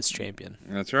FAU as champion.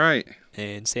 That's right.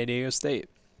 And San Diego State.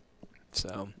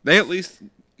 So they at least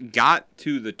got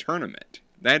to the tournament.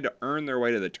 They had to earn their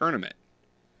way to the tournament.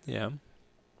 Yeah.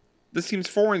 This team's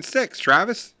 4-6,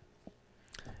 Travis.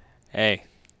 Hey,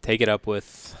 take it up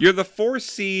with... You're the 4th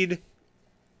seed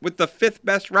with the 5th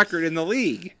best record in the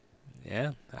league.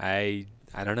 Yeah, I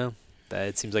don't know.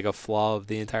 That seems like a flaw of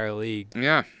the entire league.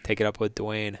 Yeah. Take it up with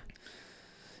Dwayne.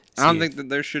 I don't think that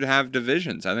there should have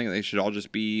divisions. I think they should all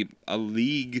just be a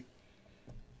league,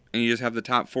 and you just have the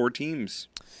top 4 teams.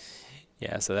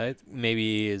 Yeah, so that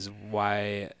maybe is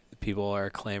why people are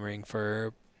clamoring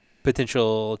for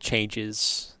potential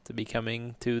changes to be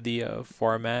coming to the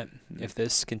format if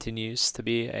this continues to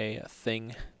be a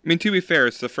thing. I mean, to be fair,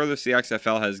 it's the furthest the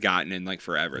XFL has gotten in like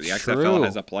forever. The XFL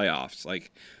has a playoffs.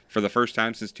 Like for the first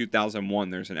time since 2001,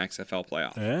 there's an XFL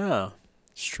playoff. Yeah,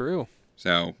 it's true.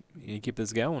 So you keep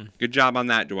this going. Good job on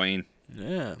that, Dwayne.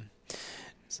 Yeah.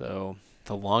 So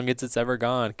the longest it's ever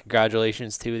gone.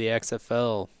 Congratulations to the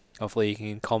XFL. Hopefully you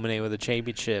can culminate with a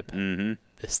championship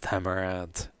this time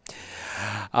around.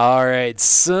 All right,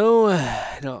 so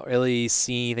I don't really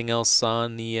see anything else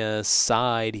on the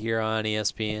side here on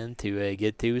ESPN to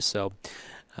get to, so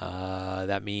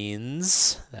that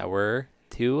means that we're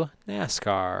to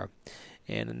NASCAR.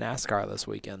 And NASCAR this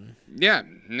weekend. Yeah,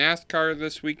 NASCAR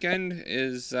this weekend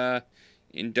is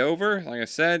in Dover. Like I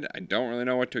said, I don't really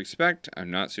know what to expect.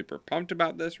 I'm not super pumped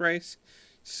about this race,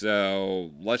 so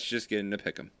let's just get into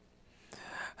Pick'em.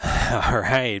 All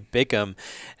right, Pick'em,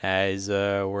 as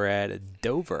we're at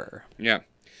Dover. Yeah.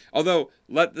 Although,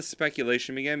 let the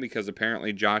speculation begin, because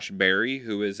apparently Josh Berry,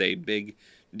 who is a big,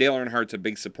 Dale Earnhardt's a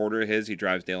big supporter of his. He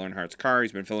drives Dale Earnhardt's car.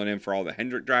 He's been filling in for all the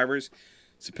Hendrick drivers.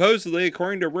 Supposedly,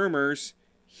 according to rumors,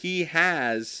 he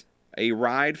has a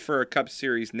ride for a Cup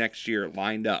Series next year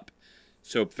lined up.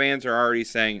 So fans are already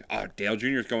saying, oh, Dale Jr.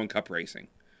 is going Cup racing.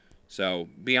 So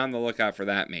be on the lookout for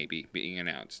that maybe being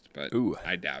announced. But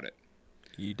I doubt it.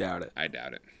 You doubt it. I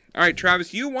doubt it. All right,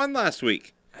 Travis, you won last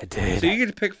week. I did. So you get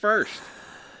to pick first.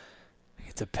 I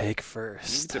get to pick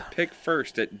first. You get to pick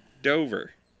first at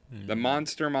Dover. The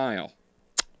Monster Mile.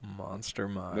 Monster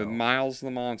Mile. With Miles the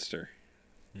Monster.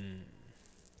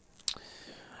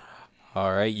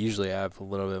 All right. Usually I have a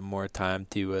little bit more time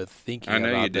to thinking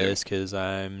about this because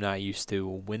I'm not used to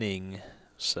winning.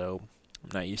 So I'm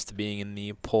not used to being in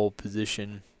the pole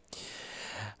position.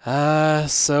 All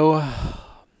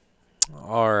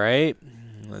right.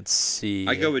 Let's see.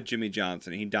 I go with Jimmy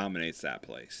Johnson. He dominates that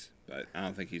place. But I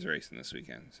don't think he's racing this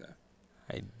weekend. So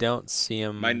I don't see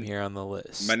him here on the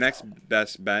list. My next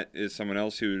best bet is someone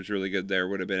else who's really good there.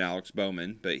 Would have been Alex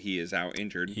Bowman, but he is out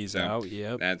injured. He's out,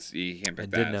 yep. You can't pick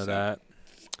that. I did know that.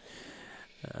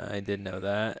 I did know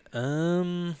that.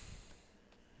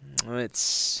 Let's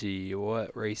see.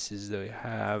 What races do we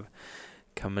have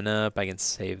coming up? I can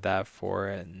save that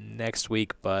for next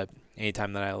week, but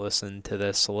anytime that I listen to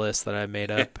this list that I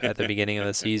made up at the beginning of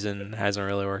the season hasn't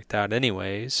really worked out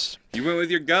anyways. You went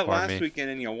with your gut last weekend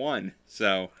and you won.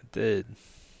 So I did.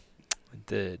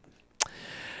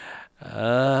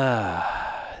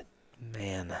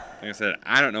 Man. Like I said,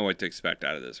 I don't know what to expect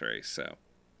out of this race, so.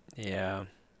 Yeah.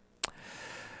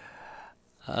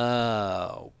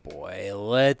 Oh boy.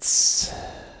 Let's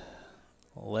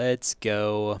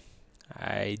go.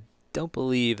 I don't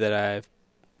believe that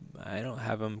I don't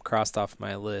have them crossed off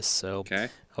my list, so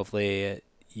hopefully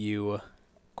you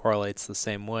correlates the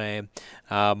same way.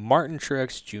 Martin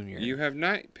Truex Jr. You have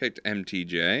not picked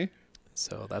MTJ.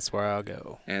 So that's where I'll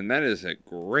go. And that is a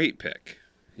great pick.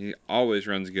 He always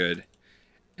runs good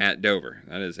at Dover.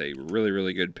 That is a really,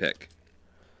 really good pick.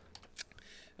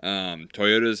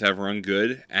 Toyotas have run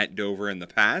good at Dover in the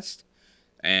past,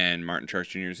 and Martin Truex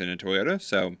Jr. is in a Toyota,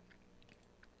 so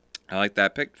I like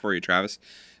that pick for you, Travis.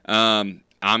 I'm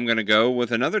going to go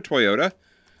with another Toyota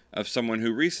of someone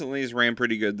who recently has ran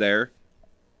pretty good there,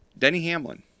 Denny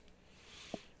Hamlin.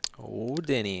 Oh,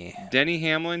 Denny. Denny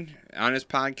Hamlin on his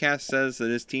podcast says that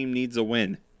his team needs a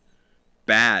win.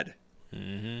 Bad.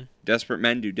 Mm-hmm. Desperate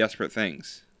men do desperate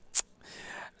things.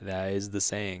 That is the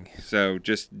saying. So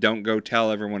just don't go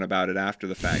tell everyone about it after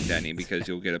the fact, Denny, because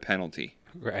you'll get a penalty.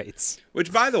 Right.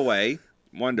 Which, by the way,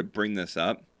 wanted to bring this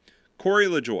up. Corey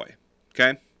LaJoie,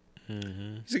 okay?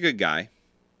 Mm-hmm. He's a good guy.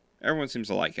 Everyone seems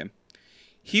to like him.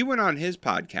 He went on his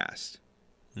podcast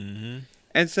and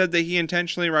said that he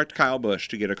intentionally wrecked Kyle Busch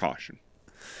to get a caution.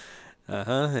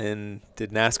 And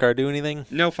did NASCAR do anything?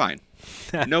 No fine.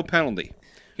 No penalty.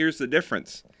 Here's the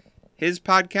difference. His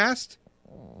podcast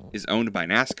is owned by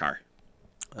NASCAR.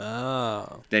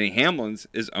 Oh. Denny Hamlin's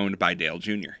is owned by Dale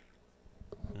Jr.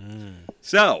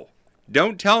 So,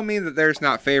 don't tell me that there's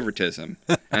not favoritism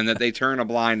and that they turn a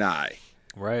blind eye.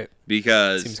 Right.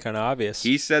 Because seems kind of obvious.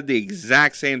 He said the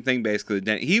exact same thing basically.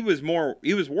 Denny. He was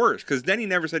worse because Denny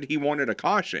never said he wanted a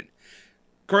caution.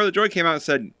 Corey LaJoie came out and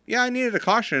said, yeah, I needed a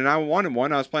caution and I wanted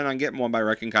one. I was planning on getting one by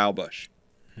wrecking Kyle Busch.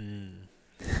 And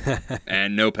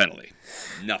no penalty.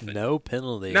 Nothing. No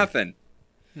penalty. Nothing.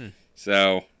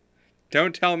 So,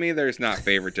 don't tell me there's not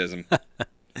favoritism.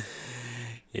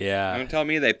 Yeah. Don't tell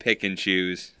me they pick and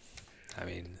choose. I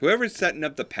mean, whoever's setting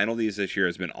up the penalties this year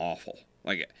has been awful.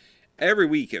 Like, every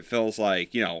week it feels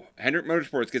like, Hendrick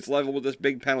Motorsports gets leveled with this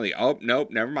big penalty. Oh, nope,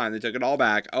 never mind. They took it all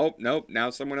back. Oh, nope, now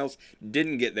someone else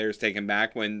didn't get theirs taken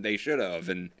back when they should have.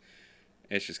 And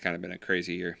it's just kind of been a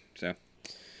crazy year. So,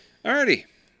 alrighty.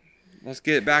 Let's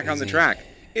get it back on the track.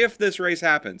 If this race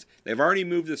happens, they've already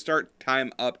moved the start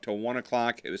time up to 1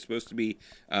 o'clock. It was supposed to be,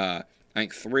 I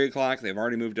think, 3 o'clock. They've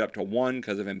already moved it up to 1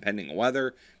 because of impending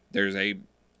weather. There's a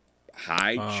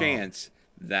high chance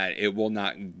that it will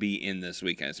not be in this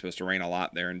weekend. It's supposed to rain a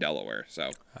lot there in Delaware.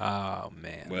 So, oh,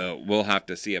 man. We'll have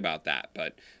to see about that.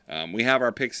 But we have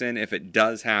our picks in. If it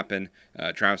does happen,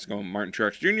 Travis is going with Martin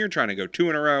Truex Jr., trying to go 2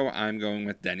 in a row. I'm going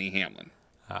with Denny Hamlin.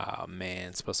 Oh, man,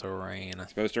 it's supposed to rain. It's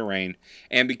supposed to rain.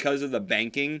 And because of the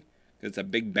banking, it's a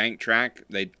big bank track,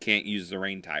 they can't use the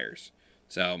rain tires.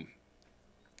 So,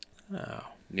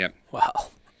 yep. Wow.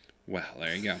 Well,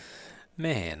 there you go.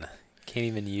 Man, can't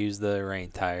even use the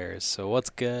rain tires. So what's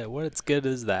good? What's good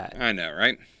is that? I know,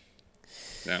 right?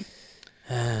 So.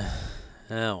 Oh,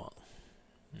 well.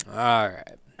 All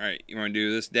right. All right, you want to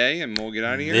do this day and we'll get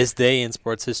out of here? This day in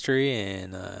sports history,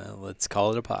 and let's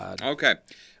call it a pod. Okay.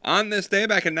 On this day,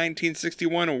 back in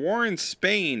 1961, Warren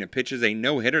Spain pitches a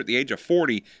no-hitter at the age of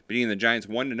 40, beating the Giants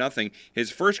 1-0.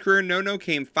 His first career no-no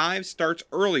came 5 starts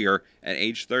earlier at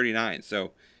age 39.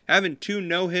 So having 2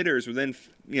 no-hitters within,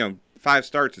 5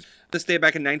 starts. This day,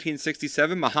 back in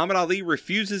 1967, Muhammad Ali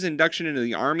refuses induction into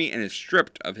the Army and is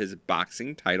stripped of his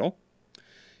boxing title.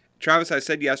 Travis, I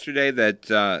said yesterday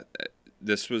that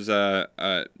this was there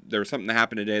was something that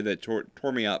happened today that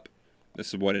tore me up.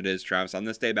 This is what it is, Travis. On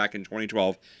this day back in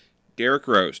 2012, Derrick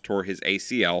Rose tore his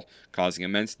ACL, causing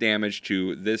immense damage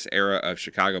to this era of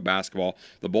Chicago basketball.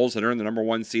 The Bulls had earned the number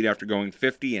 1 seed after going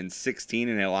 50-16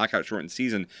 in a lockout-shortened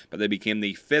season, but they became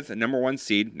the 5th number 1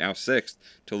 seed, now 6th,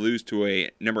 to lose to a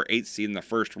number 8 seed in the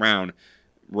first round.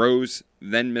 Rose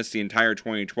then missed the entire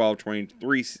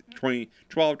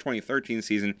 2012-2013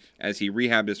 season as he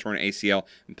rehabbed his torn ACL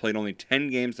and played only 10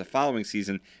 games the following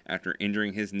season after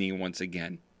injuring his knee once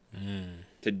again.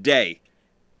 Today,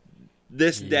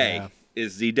 this day,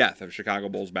 is the death of Chicago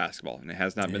Bulls basketball, and it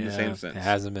has not been the same since. It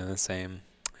hasn't been the same,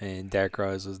 and Derrick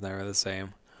Rose was never the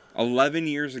same. 11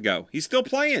 years ago. He's still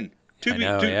playing.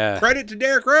 Credit to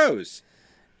Derrick Rose.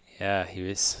 Yeah, he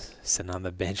was sitting on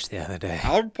the bench the other day.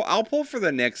 I'll pull for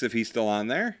the Knicks if he's still on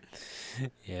there.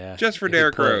 Yeah. Just for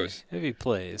Derrick Rose. If he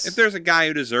plays. If there's a guy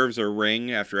who deserves a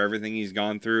ring after everything he's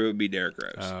gone through, it would be Derrick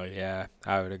Rose. Oh, yeah.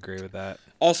 I would agree with that.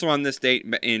 Also on this date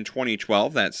in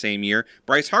 2012, that same year,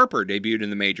 Bryce Harper debuted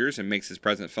in the majors and makes his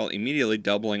presence felt immediately,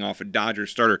 doubling off a Dodgers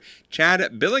starter Chad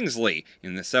Billingsley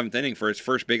in the 7th inning for his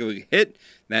first big league hit.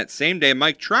 That same day,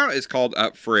 Mike Trout is called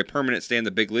up for a permanent stay in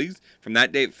the big leagues. From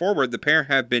that date forward, the pair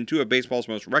have been 2 of baseball's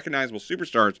most recognizable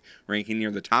superstars, ranking near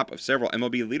the top of several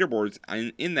MLB leaderboards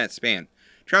in that span.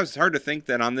 Travis, it's hard to think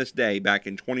that on this day, back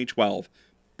in 2012,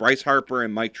 Bryce Harper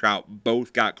and Mike Trout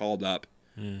both got called up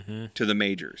to the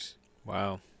majors.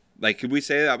 Wow. Like, could we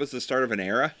say that was the start of an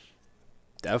era?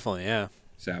 Definitely, yeah.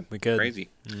 So, we could. Crazy.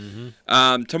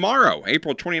 Tomorrow,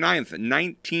 April 29th,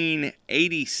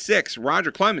 1986,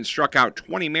 Roger Clemens struck out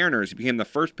 20 Mariners. He became the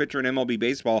first pitcher in MLB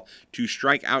baseball to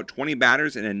strike out 20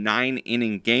 batters in a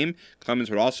 9-inning game. Clemens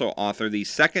would also author the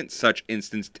second such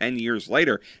instance 10 years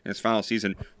later in his final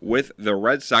season with the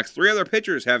Red Sox. 3 other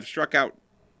pitchers have struck out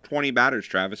 20 batters,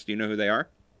 Travis. Do you know who they are?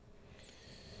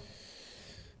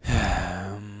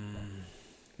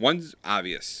 One's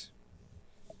obvious.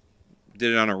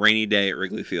 Did it on a rainy day at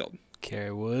Wrigley Field.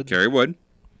 Kerry Wood.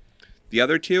 The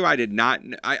other 2, I did not.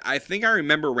 I think I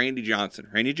remember Randy Johnson.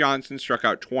 Randy Johnson struck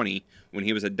out 20 when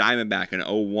he was a Diamondback in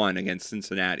 01 against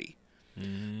Cincinnati.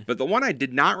 But the one I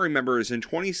did not remember is in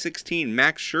 2016,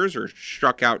 Max Scherzer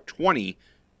struck out 20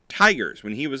 Tigers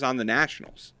when he was on the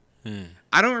Nationals.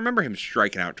 I don't remember him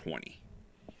striking out 20.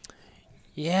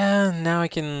 Yeah, now I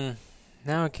can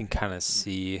kind of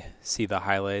see the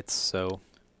highlights. So,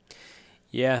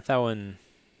 yeah, that one,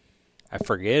 I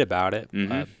forget about it,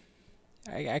 but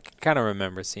I can kind of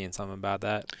remember seeing something about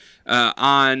that.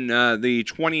 On the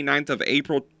 29th of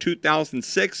April,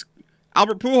 2006,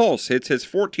 Albert Pujols hits his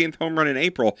 14th home run in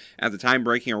April, at the time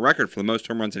breaking a record for the most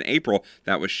home runs in April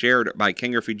that was shared by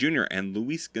Ken Griffey Jr. and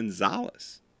Luis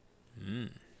Gonzalez.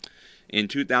 In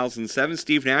 2007,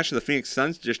 Steve Nash of the Phoenix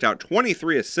Suns dished out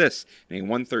 23 assists in a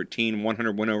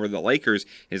 113-100 win over the Lakers,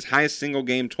 his highest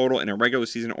single-game total in a regular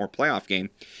season or playoff game.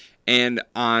 And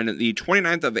on the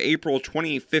 29th of April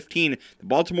 2015, the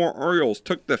Baltimore Orioles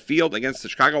took the field against the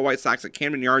Chicago White Sox at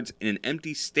Camden Yards in an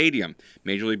empty stadium.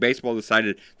 Major League Baseball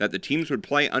decided that the teams would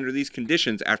play under these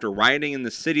conditions after rioting in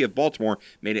the city of Baltimore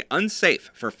made it unsafe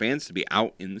for fans to be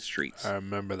out in the streets. I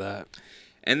remember that.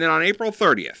 And then on April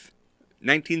 30th,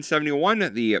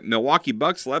 1971, the Milwaukee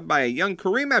Bucks, led by a young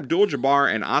Kareem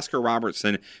Abdul-Jabbar and Oscar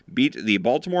Robertson, beat the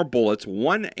Baltimore Bullets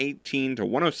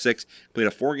 118-106, played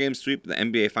a 4-game sweep of the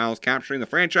NBA Finals, capturing the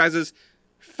franchise's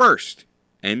first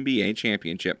NBA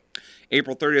championship.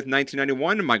 April 30th,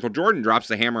 1991, Michael Jordan drops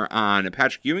the hammer on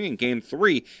Patrick Ewing in Game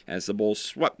 3 as the Bulls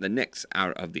swept the Knicks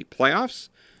out of the playoffs.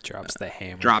 Drops the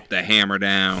hammer. Drop the hammer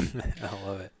down. I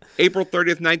love it. April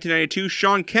 30th, 1992,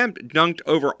 Shawn Kemp dunked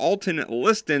over Alton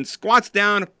Liston, squats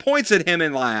down, points at him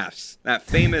and laughs. That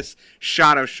famous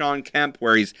shot of Shawn Kemp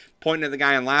where he's pointing at the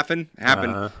guy and laughing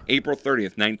happened April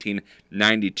 30th,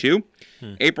 1992.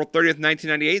 April 30th,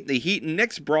 1998, the Heat and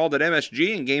Knicks brawled at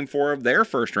MSG in Game 4 of their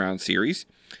first-round series.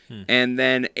 And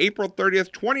then April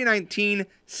 30th, 2019,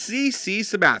 CC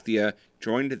Sabathia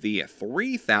joined the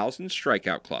 3,000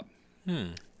 Strikeout Club.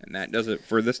 And that does it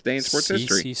for this day in sports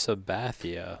history. CC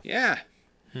Sabathia. Yeah.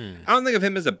 I don't think of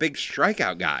him as a big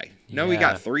strikeout guy. No, he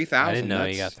got 3,000. I didn't know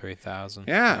he got 3,000.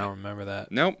 Yeah. I don't remember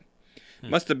that. Nope.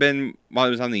 Must have been while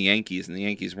he was on the Yankees, and the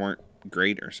Yankees weren't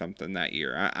great or something that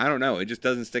year. I don't know. It just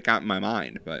doesn't stick out in my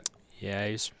mind. But yeah,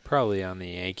 he's probably on the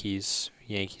Yankees.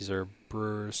 Yankees or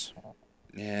Brewers.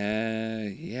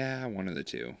 Yeah, one of the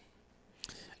two.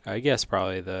 I guess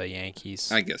probably the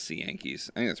Yankees. I guess the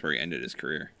Yankees. I think that's where he ended his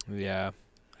career. Yeah,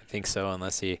 I think so,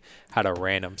 unless he had a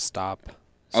random stop somewhere.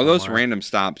 Oh, those random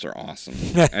stops are awesome.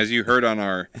 As you heard on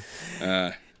our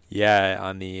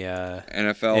on the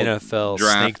NFL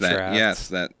draft.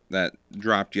 That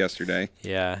dropped yesterday.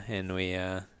 Yeah, and we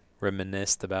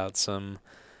reminisced about some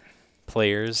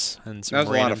players and some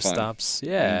random stops.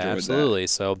 Yeah, absolutely. That.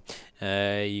 So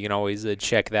you can always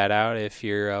check that out if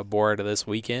you're bored this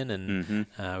weekend. And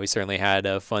we certainly had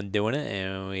fun doing it,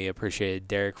 and we appreciate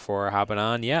Derek for hopping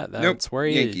on. Yeah, that's where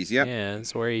he Yankees. Yep. Yeah,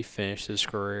 that's where he finished his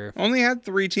career. Only had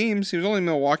 3 teams. He was only in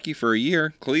Milwaukee for a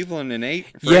year, Cleveland in 8.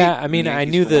 Yeah, I mean, I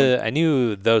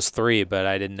knew those 3, but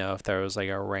I didn't know if there was like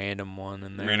a random one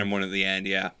in there. Random one at the end,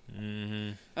 yeah.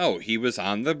 Oh, he was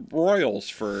on the Royals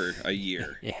for a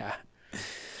year. Yeah.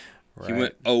 Right. He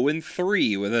went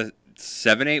 0-3 with a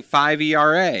 7.85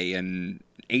 ERA and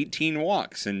 18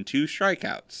 walks and 2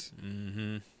 strikeouts.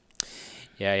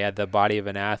 Yeah, he had the body of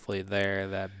an athlete there,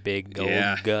 that big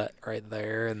old gut right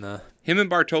there, and him and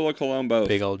Bartolo Colon both.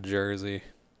 Big old jersey,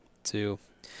 too.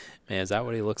 Man, is that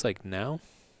what he looks like now?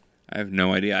 I have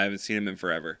no idea. I haven't seen him in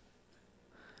forever.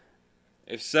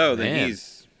 If so, then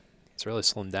he's really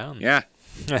slimmed down. Yeah.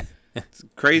 It's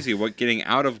crazy what getting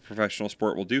out of a professional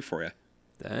sport will do for you.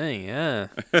 Dang, yeah.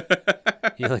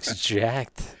 He looks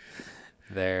jacked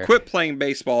there. Quit playing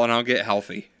baseball and I'll get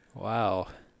healthy. Wow.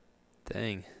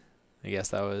 Dang. I guess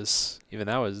that was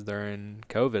during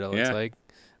COVID, it looks like.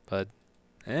 But,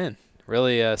 man,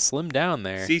 really slimmed down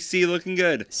there. CC looking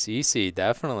good. CC,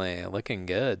 definitely looking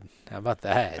good. How about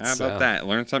that? How about that?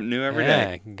 Learn something new every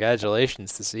day.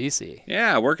 Congratulations to CC.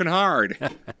 Yeah, working hard.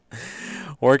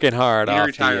 Working hard in off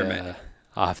retirement.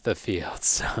 Off the field.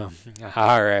 So,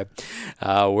 all right.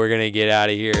 We're going to get out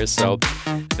of here. So,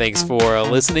 thanks for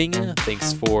listening.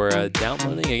 Thanks for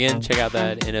downloading. Again, check out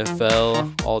that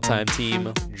NFL all-time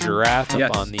team draft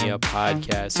up on the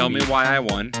podcast. Tell me why I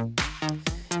won.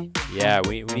 Yeah,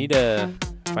 we need to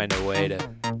find a way to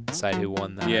decide who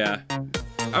won that. Yeah.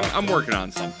 I'm working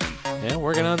on something. Yeah,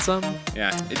 working on something?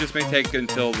 Yeah, it just may take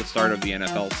until the start of the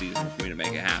NFL season for me to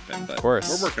make it happen, but of course.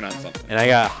 We're working on something. And I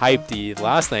got hyped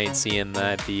last night seeing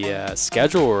that the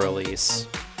schedule release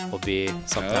will be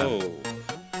sometime. Oh.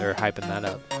 They're hyping that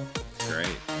up. Great.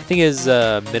 I think it's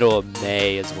middle of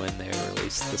May is when they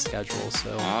release the schedule.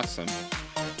 So awesome.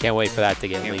 Can't wait for that to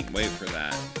get leaked. Can't wait for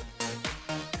that.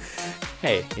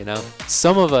 Hey,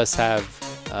 some of us have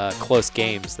close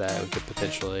games that we could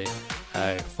potentially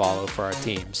follow for our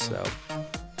teams, so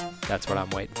that's what I'm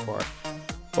waiting for.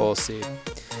 We'll see.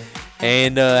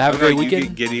 And have a great weekend. You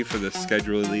get giddy for the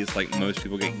schedule release like most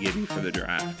people get giddy for the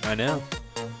draft. I know.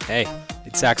 Hey,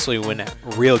 it's actually when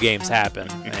real games happen,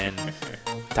 and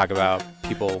talk about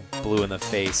people blue in the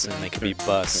face and they could be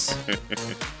busts.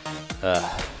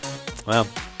 Well,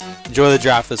 enjoy the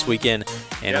draft this weekend,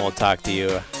 and we'll talk to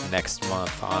you next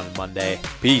month on Monday.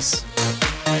 Peace.